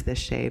recognize this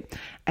shape,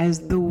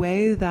 as the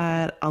way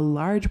that a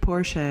large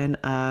portion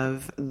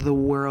of the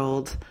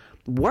world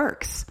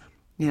works.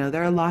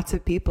 There are lots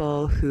of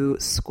people who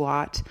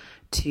squat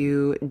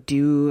to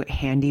do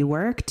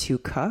handiwork, to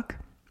cook,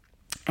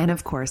 and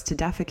of course to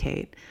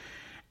defecate.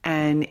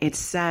 And it's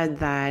said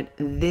that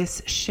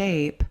this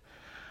shape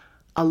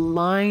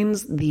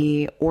aligns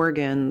the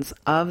organs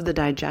of the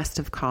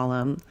digestive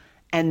column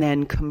and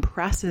then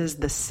compresses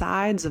the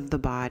sides of the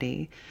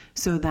body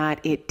so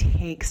that it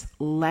takes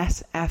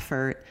less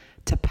effort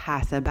to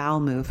pass a bowel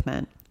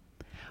movement.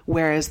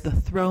 Whereas the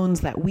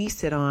thrones that we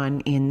sit on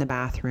in the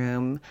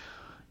bathroom,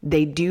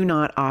 they do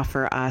not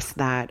offer us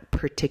that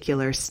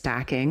particular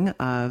stacking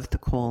of the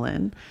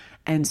colon.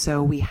 And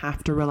so we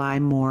have to rely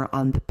more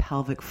on the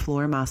pelvic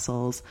floor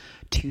muscles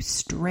to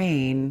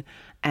strain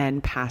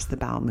and pass the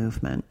bowel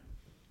movement,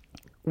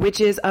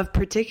 which is of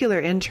particular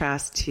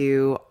interest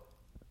to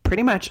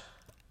pretty much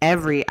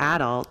every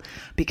adult,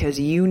 because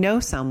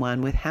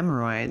someone with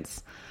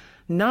hemorrhoids.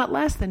 Not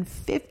less than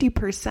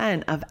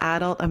 50% of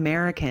adult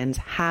Americans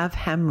have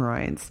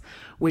hemorrhoids,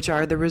 which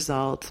are the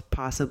result,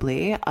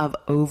 possibly, of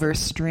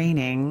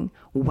overstraining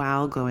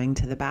while going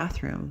to the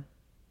bathroom.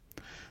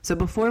 So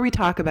before we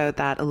talk about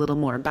that a little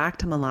more, back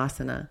to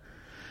malasana.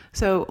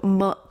 So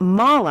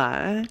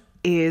mala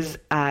is,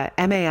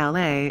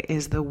 M-A-L-A,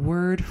 is the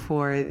word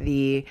for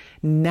the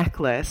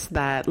necklace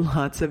that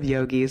lots of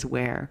yogis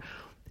wear.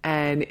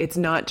 And it's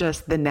not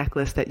just the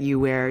necklace that you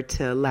wear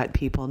to let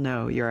people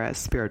know you're a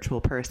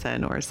spiritual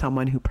person or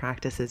someone who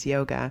practices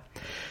yoga.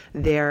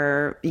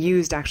 They're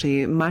used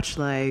actually much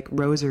like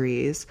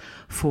rosaries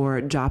for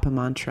japa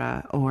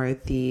mantra or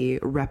the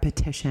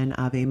repetition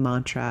of a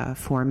mantra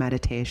for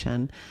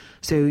meditation.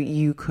 So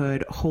you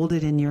could hold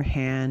it in your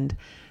hand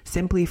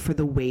simply for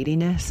the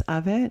weightiness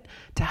of it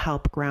to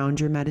help ground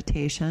your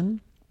meditation.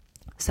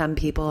 Some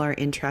people are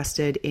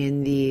interested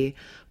in the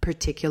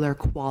particular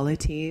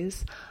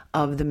qualities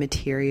of the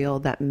material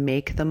that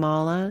make the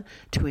mala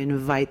to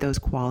invite those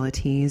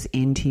qualities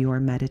into your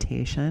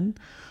meditation.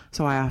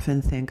 So I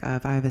often think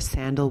of, I have a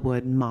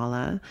sandalwood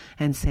mala,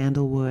 and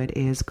sandalwood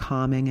is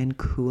calming and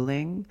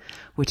cooling,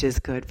 which is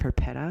good for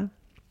pitta.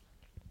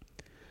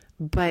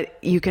 But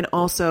you can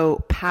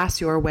also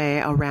pass your way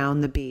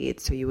around the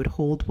bead. So you would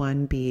hold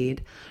one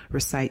bead,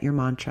 recite your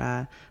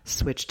mantra,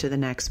 switch to the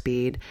next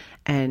bead,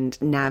 and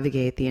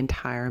navigate the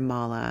entire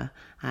mala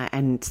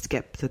and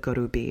skip the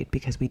goru bead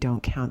because we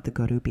don't count the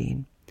goru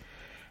bead.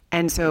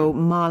 And so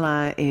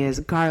mala is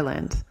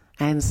garland.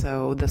 And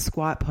so the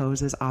squat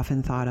pose is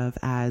often thought of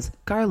as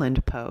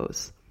garland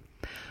pose.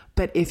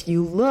 But if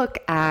you look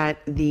at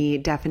the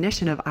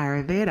definition of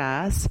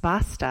Ayurveda,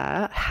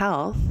 svasta,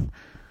 health,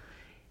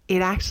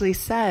 it actually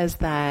says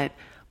that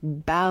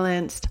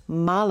balanced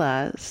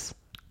malas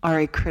are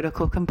a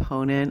critical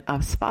component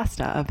of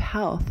svasta, of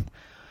health.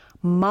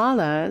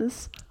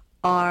 Malas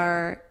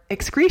are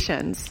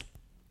excretions.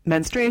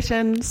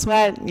 Menstruation,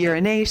 sweat,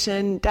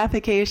 urination,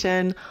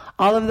 defecation,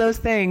 all of those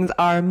things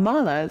are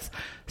malas.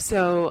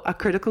 So a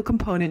critical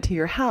component to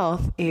your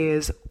health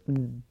is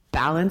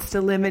balanced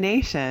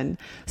elimination.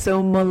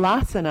 So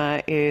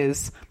malasana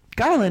is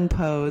garland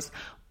pose,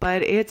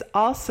 but it's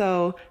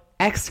also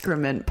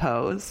excrement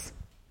pose.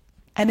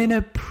 And in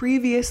a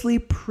previously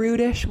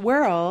prudish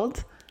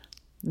world,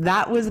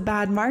 that was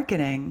bad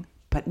marketing,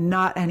 but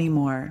not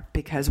anymore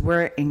because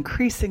we're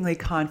increasingly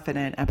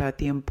confident about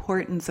the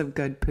importance of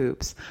good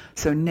poops.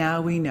 So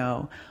now we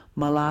know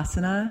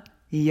malasana,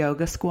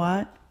 yoga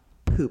squat,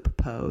 poop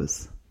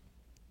pose.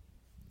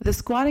 The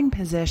squatting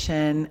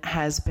position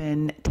has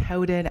been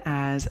touted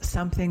as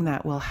something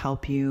that will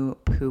help you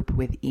poop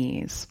with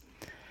ease.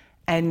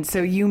 And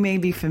so you may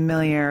be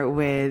familiar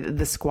with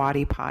the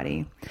squatty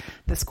potty.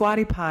 The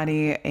squatty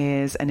potty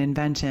is an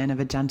invention of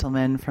a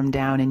gentleman from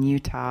down in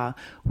Utah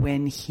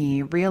when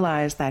he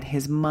realized that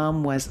his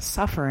mom was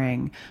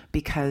suffering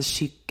because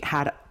she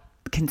had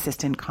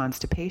consistent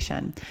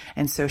constipation.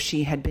 And so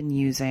she had been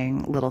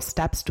using little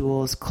step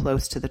stools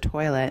close to the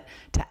toilet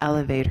to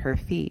elevate her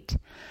feet.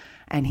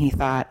 And he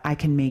thought, I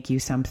can make you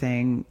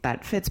something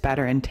that fits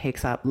better and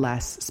takes up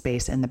less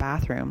space in the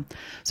bathroom.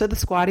 So the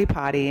squatty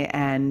potty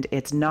and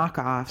its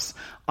knockoffs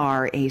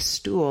are a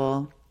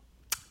stool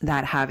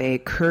that have a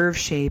curve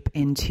shape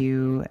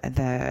into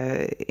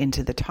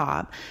the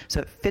top.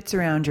 So it fits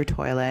around your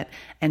toilet.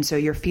 And so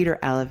your feet are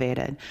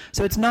elevated.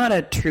 So it's not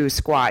a true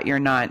squat. You're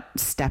not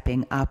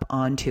stepping up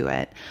onto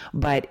it,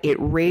 but it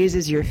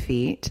raises your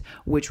feet,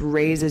 which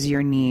raises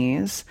your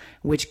knees,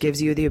 which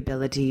gives you the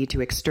ability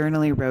to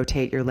externally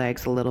rotate your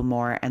legs a little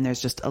more. And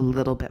there's just a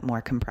little bit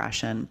more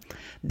compression.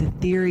 The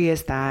theory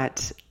is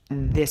that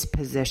this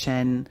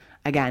position,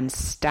 again,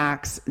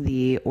 stacks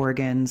the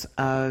organs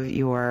of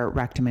your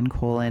rectum and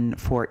colon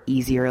for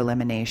easier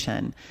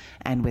elimination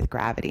and with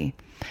gravity.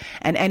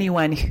 And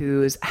anyone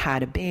who's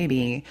had a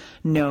baby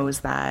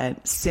knows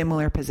that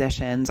similar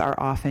positions are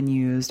often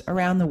used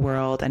around the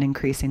world and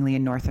increasingly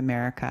in North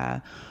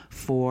America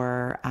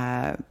for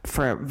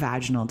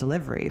vaginal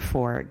delivery,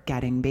 for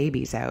getting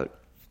babies out.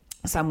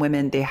 Some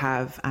women, they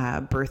have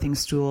birthing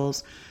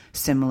stools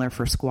similar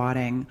for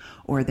squatting,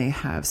 or they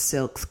have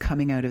silks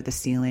coming out of the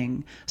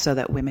ceiling so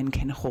that women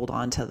can hold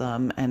on to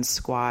them and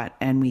squat,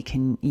 and we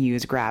can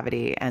use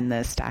gravity and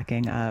the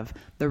stacking of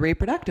the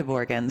reproductive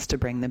organs to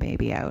bring the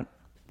baby out.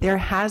 There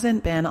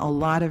hasn't been a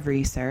lot of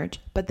research,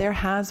 but there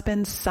has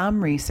been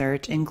some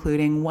research,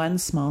 including one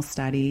small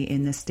study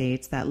in the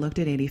States that looked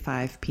at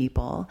 85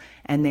 people,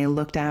 and they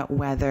looked at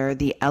whether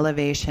the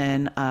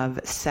elevation of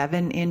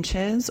 7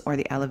 inches or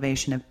the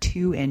elevation of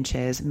 2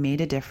 inches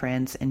made a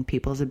difference in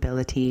people's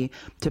ability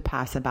to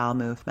pass a bowel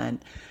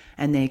movement.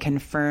 And they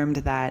confirmed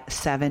that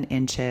 7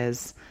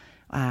 inches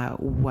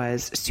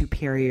was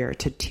superior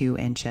to 2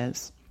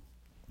 inches.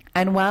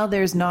 And while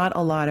there's not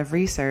a lot of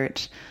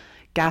research,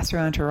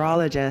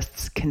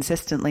 gastroenterologists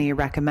consistently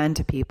recommend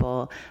to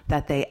people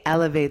that they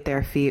elevate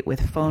their feet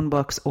with phone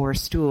books or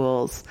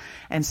stools.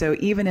 And so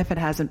even if it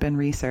hasn't been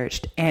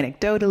researched,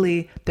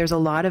 anecdotally, there's a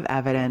lot of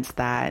evidence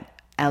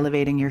that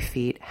elevating your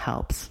feet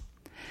helps.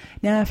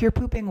 Now, if you're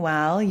pooping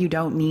well, you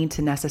don't need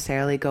to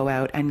necessarily go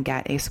out and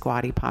get a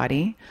squatty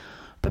potty,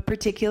 but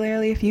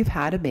particularly if you've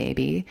had a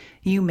baby,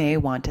 you may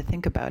want to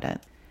think about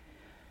it.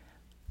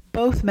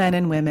 Both men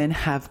and women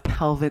have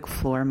pelvic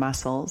floor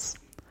muscles.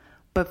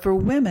 But for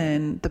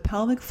women, the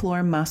pelvic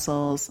floor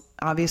muscles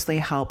obviously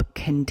help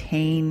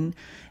contain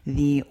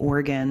the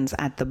organs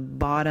at the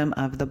bottom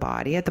of the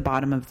body, at the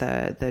bottom of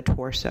the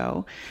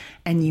torso.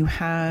 And you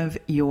have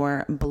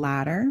your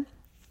bladder,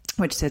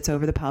 which sits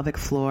over the pelvic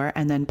floor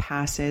and then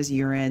passes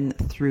urine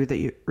through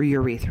the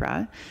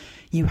urethra.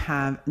 You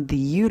have the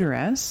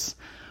uterus,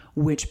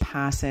 which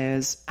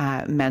passes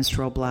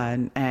menstrual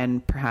blood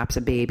and perhaps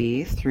a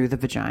baby through the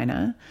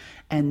vagina.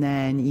 And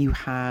then you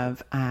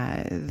have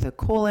the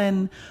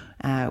colon,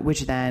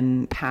 which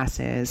then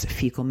passes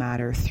fecal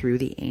matter through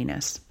the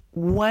anus.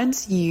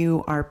 Once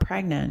you are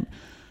pregnant,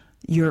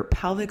 your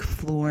pelvic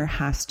floor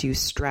has to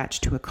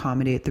stretch to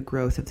accommodate the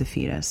growth of the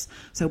fetus.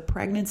 So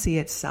pregnancy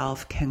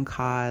itself can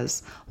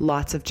cause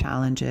lots of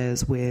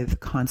challenges with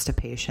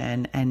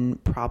constipation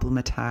and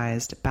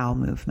problematized bowel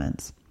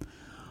movements.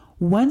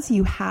 Once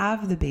you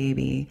have the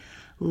baby,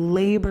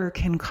 labor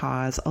can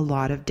cause a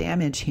lot of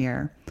damage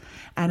here.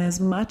 And as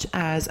much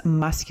as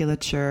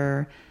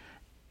musculature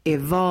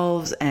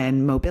evolves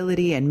and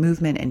mobility and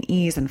movement and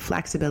ease and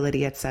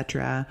flexibility,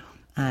 etc.,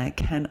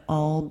 can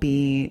all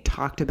be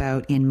talked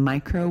about in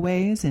micro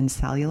ways in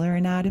cellular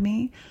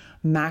anatomy,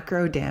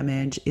 macro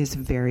damage is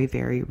very,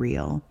 very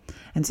real.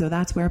 And so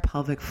that's where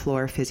pelvic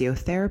floor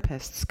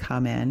physiotherapists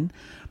come in,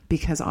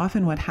 because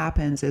often what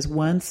happens is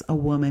once a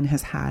woman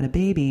has had a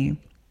baby,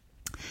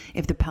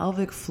 if the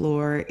pelvic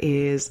floor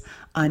is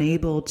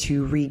unable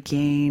to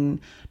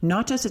regain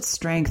not just its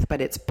strength,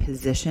 but its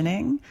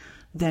positioning,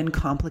 then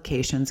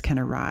complications can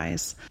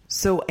arise.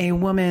 So a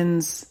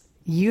woman's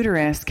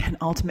uterus can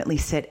ultimately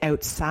sit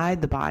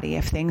outside the body.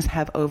 If things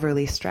have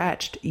overly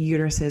stretched,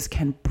 uteruses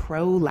can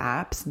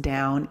prolapse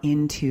down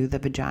into the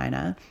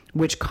vagina,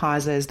 which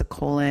causes the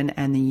colon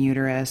and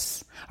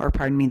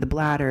the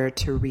bladder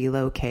to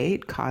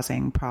relocate,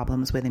 causing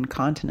problems with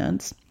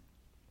incontinence.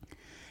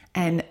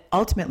 And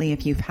ultimately,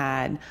 if you've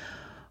had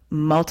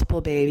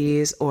multiple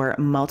babies or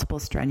multiple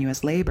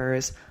strenuous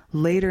labors,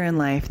 later in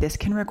life, this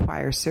can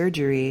require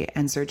surgery,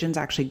 and surgeons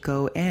actually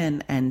go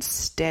in and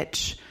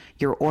stitch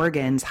your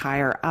organs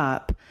higher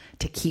up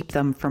to keep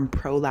them from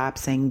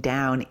prolapsing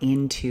down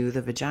into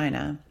the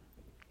vagina.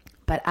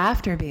 But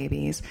after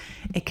babies,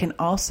 it can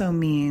also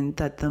mean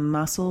that the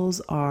muscles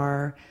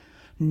are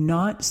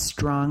not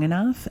strong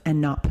enough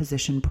and not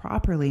positioned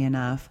properly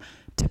enough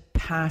to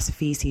pass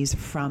feces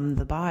from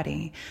the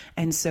body.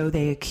 And so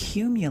they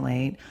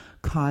accumulate,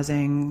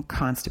 causing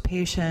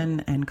constipation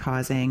and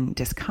causing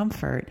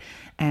discomfort.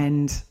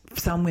 And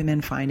some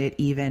women find it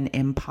even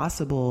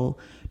impossible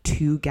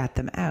to get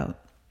them out.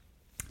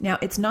 Now,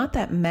 it's not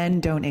that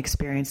men don't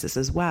experience this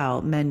as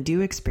well. Men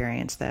do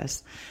experience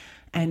this.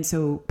 And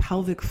so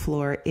pelvic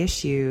floor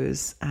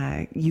issues,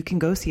 you can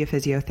go see a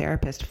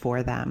physiotherapist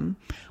for them,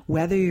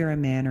 whether you're a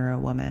man or a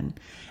woman.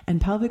 And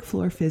pelvic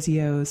floor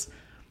physios,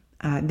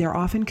 they're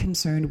often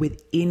concerned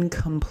with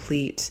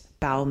incomplete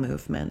bowel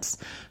movements.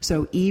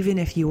 So even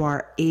if you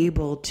are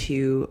able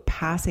to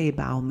pass a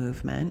bowel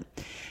movement,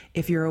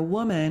 If you're a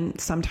woman,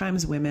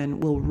 sometimes women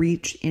will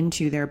reach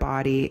into their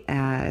body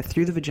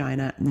through the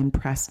vagina and then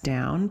press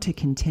down to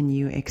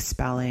continue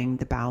expelling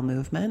the bowel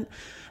movement.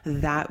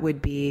 That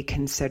would be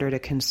considered a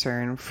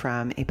concern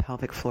from a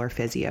pelvic floor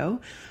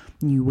physio.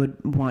 You would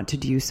want to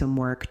do some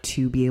work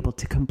to be able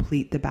to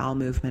complete the bowel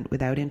movement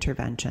without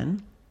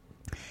intervention.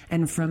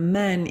 And from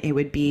men, it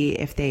would be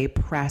if they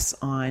press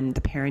on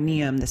the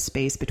perineum, the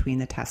space between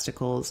the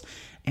testicles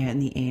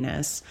and the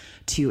anus,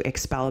 to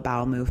expel a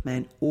bowel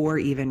movement, or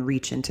even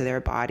reach into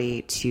their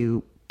body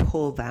to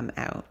pull them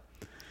out.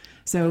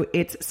 So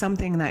it's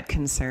something that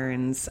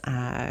concerns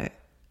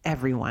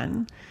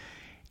everyone,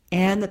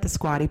 and that the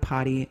squatty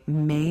potty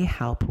may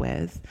help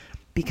with,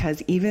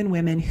 because even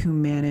women who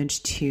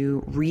manage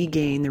to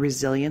regain the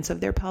resilience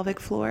of their pelvic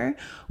floor,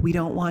 we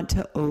don't want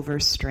to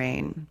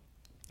overstrain.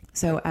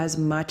 So as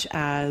much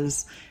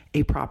as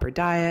a proper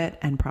diet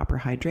and proper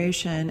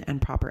hydration and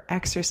proper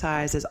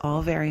exercise is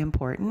all very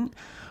important,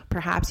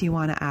 perhaps you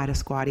want to add a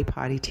squatty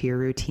potty to your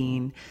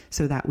routine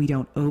so that we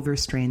don't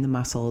overstrain the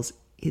muscles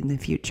in the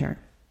future.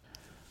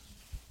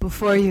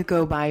 Before you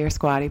go buy your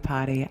squatty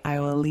potty,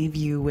 I will leave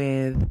you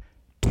with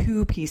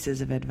 2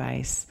 pieces of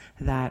advice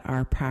that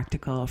are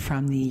practical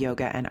from the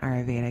yoga and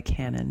Ayurveda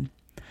canon.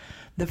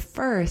 The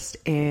first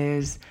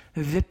is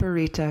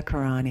Viparita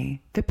Karani.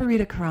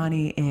 Viparita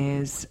Karani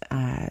is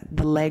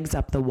the legs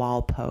up the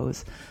wall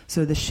pose.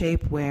 So the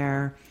shape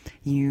where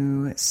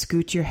you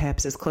scoot your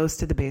hips as close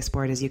to the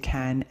baseboard as you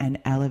can and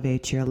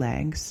elevate your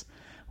legs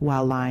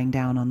while lying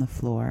down on the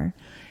floor.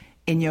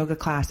 In yoga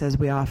classes,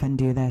 we often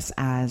do this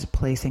as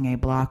placing a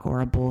block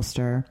or a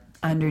bolster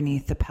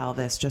underneath the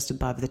pelvis, just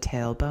above the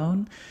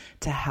tailbone,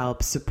 to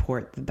help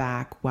support the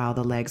back while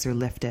the legs are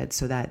lifted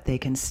so that they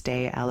can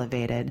stay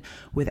elevated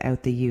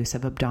without the use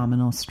of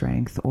abdominal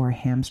strength or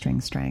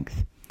hamstring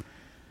strength.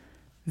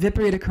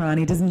 Viparita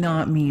Karani does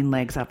not mean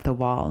legs up the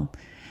wall.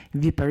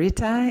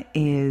 Viparita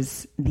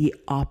is the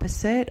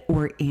opposite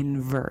or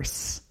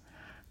inverse.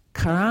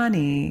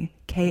 Karani,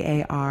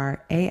 Karani,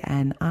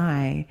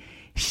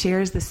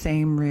 shares the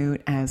same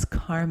root as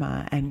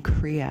karma and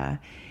kriya.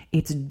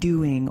 It's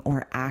doing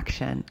or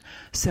action.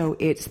 So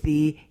it's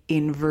the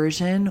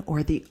inversion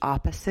or the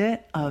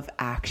opposite of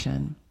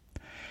action.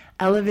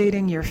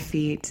 Elevating your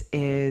feet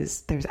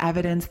there's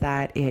evidence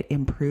that it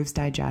improves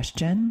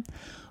digestion,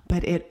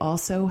 but it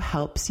also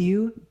helps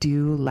you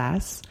do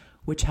less,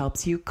 which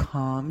helps you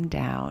calm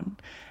down.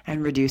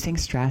 And reducing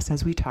stress,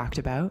 as we talked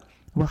about,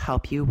 will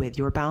help you with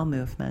your bowel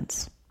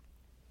movements.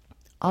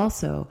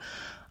 Also,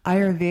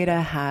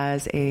 Ayurveda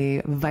has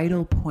a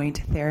vital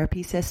point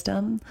therapy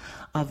system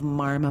of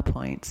marma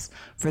points.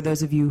 For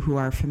those of you who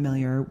are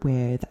familiar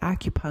with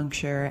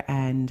acupuncture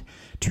and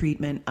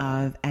treatment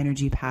of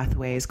energy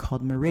pathways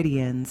called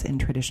meridians in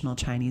traditional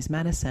Chinese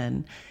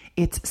medicine,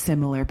 it's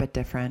similar but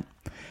different.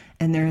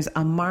 And there's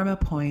a marma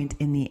point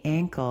in the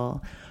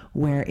ankle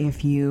where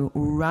if you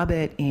rub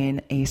it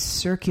in a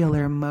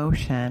circular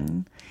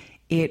motion,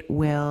 it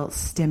will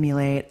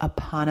stimulate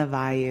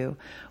Apanavayu,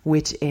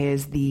 which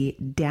is the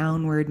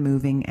downward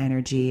moving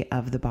energy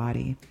of the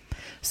body.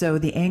 So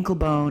the ankle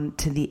bone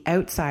to the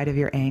outside of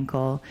your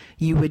ankle,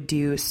 you would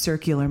do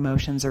circular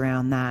motions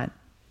around that,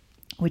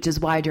 which is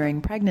why during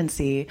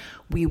pregnancy,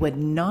 we would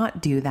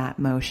not do that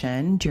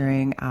motion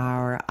during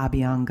our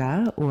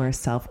abhyanga or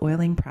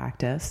self-oiling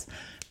practice,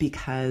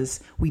 because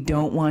we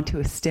don't want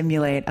to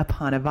stimulate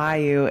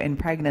Apanavayu in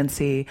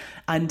pregnancy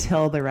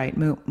until the right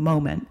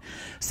moment.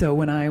 So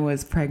when I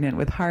was pregnant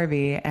with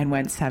Harvey and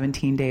went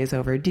 17 days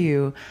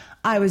overdue,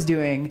 I was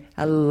doing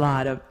a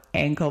lot of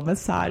ankle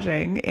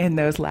massaging in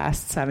those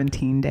last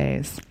 17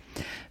 days.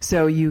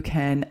 So you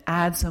can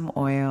add some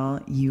oil,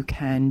 you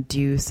can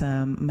do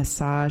some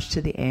massage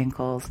to the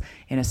ankles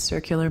in a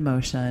circular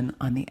motion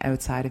on the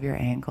outside of your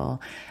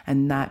ankle,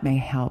 and that may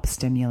help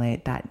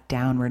stimulate that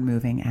downward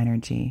moving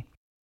energy.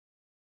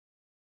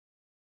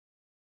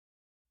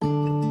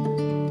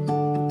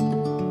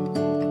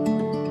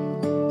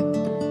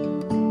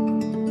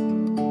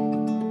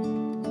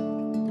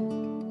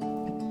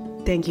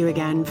 Thank you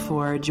again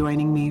for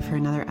joining me for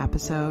another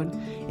episode.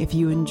 If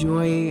you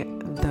enjoy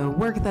the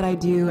work that I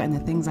do and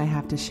the things I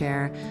have to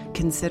share,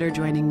 consider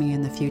joining me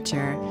in the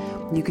future.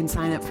 You can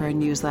sign up for a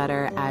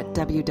newsletter at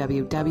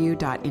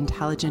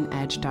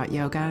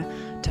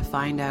www.intelligentedge.yoga to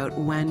find out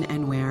when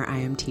and where I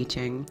am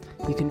teaching.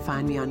 You can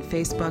find me on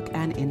Facebook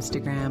and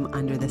Instagram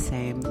under the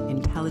same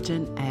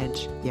Intelligent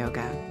Edge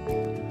Yoga.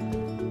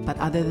 But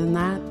other than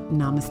that,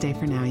 namaste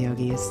for now,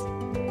 yogis.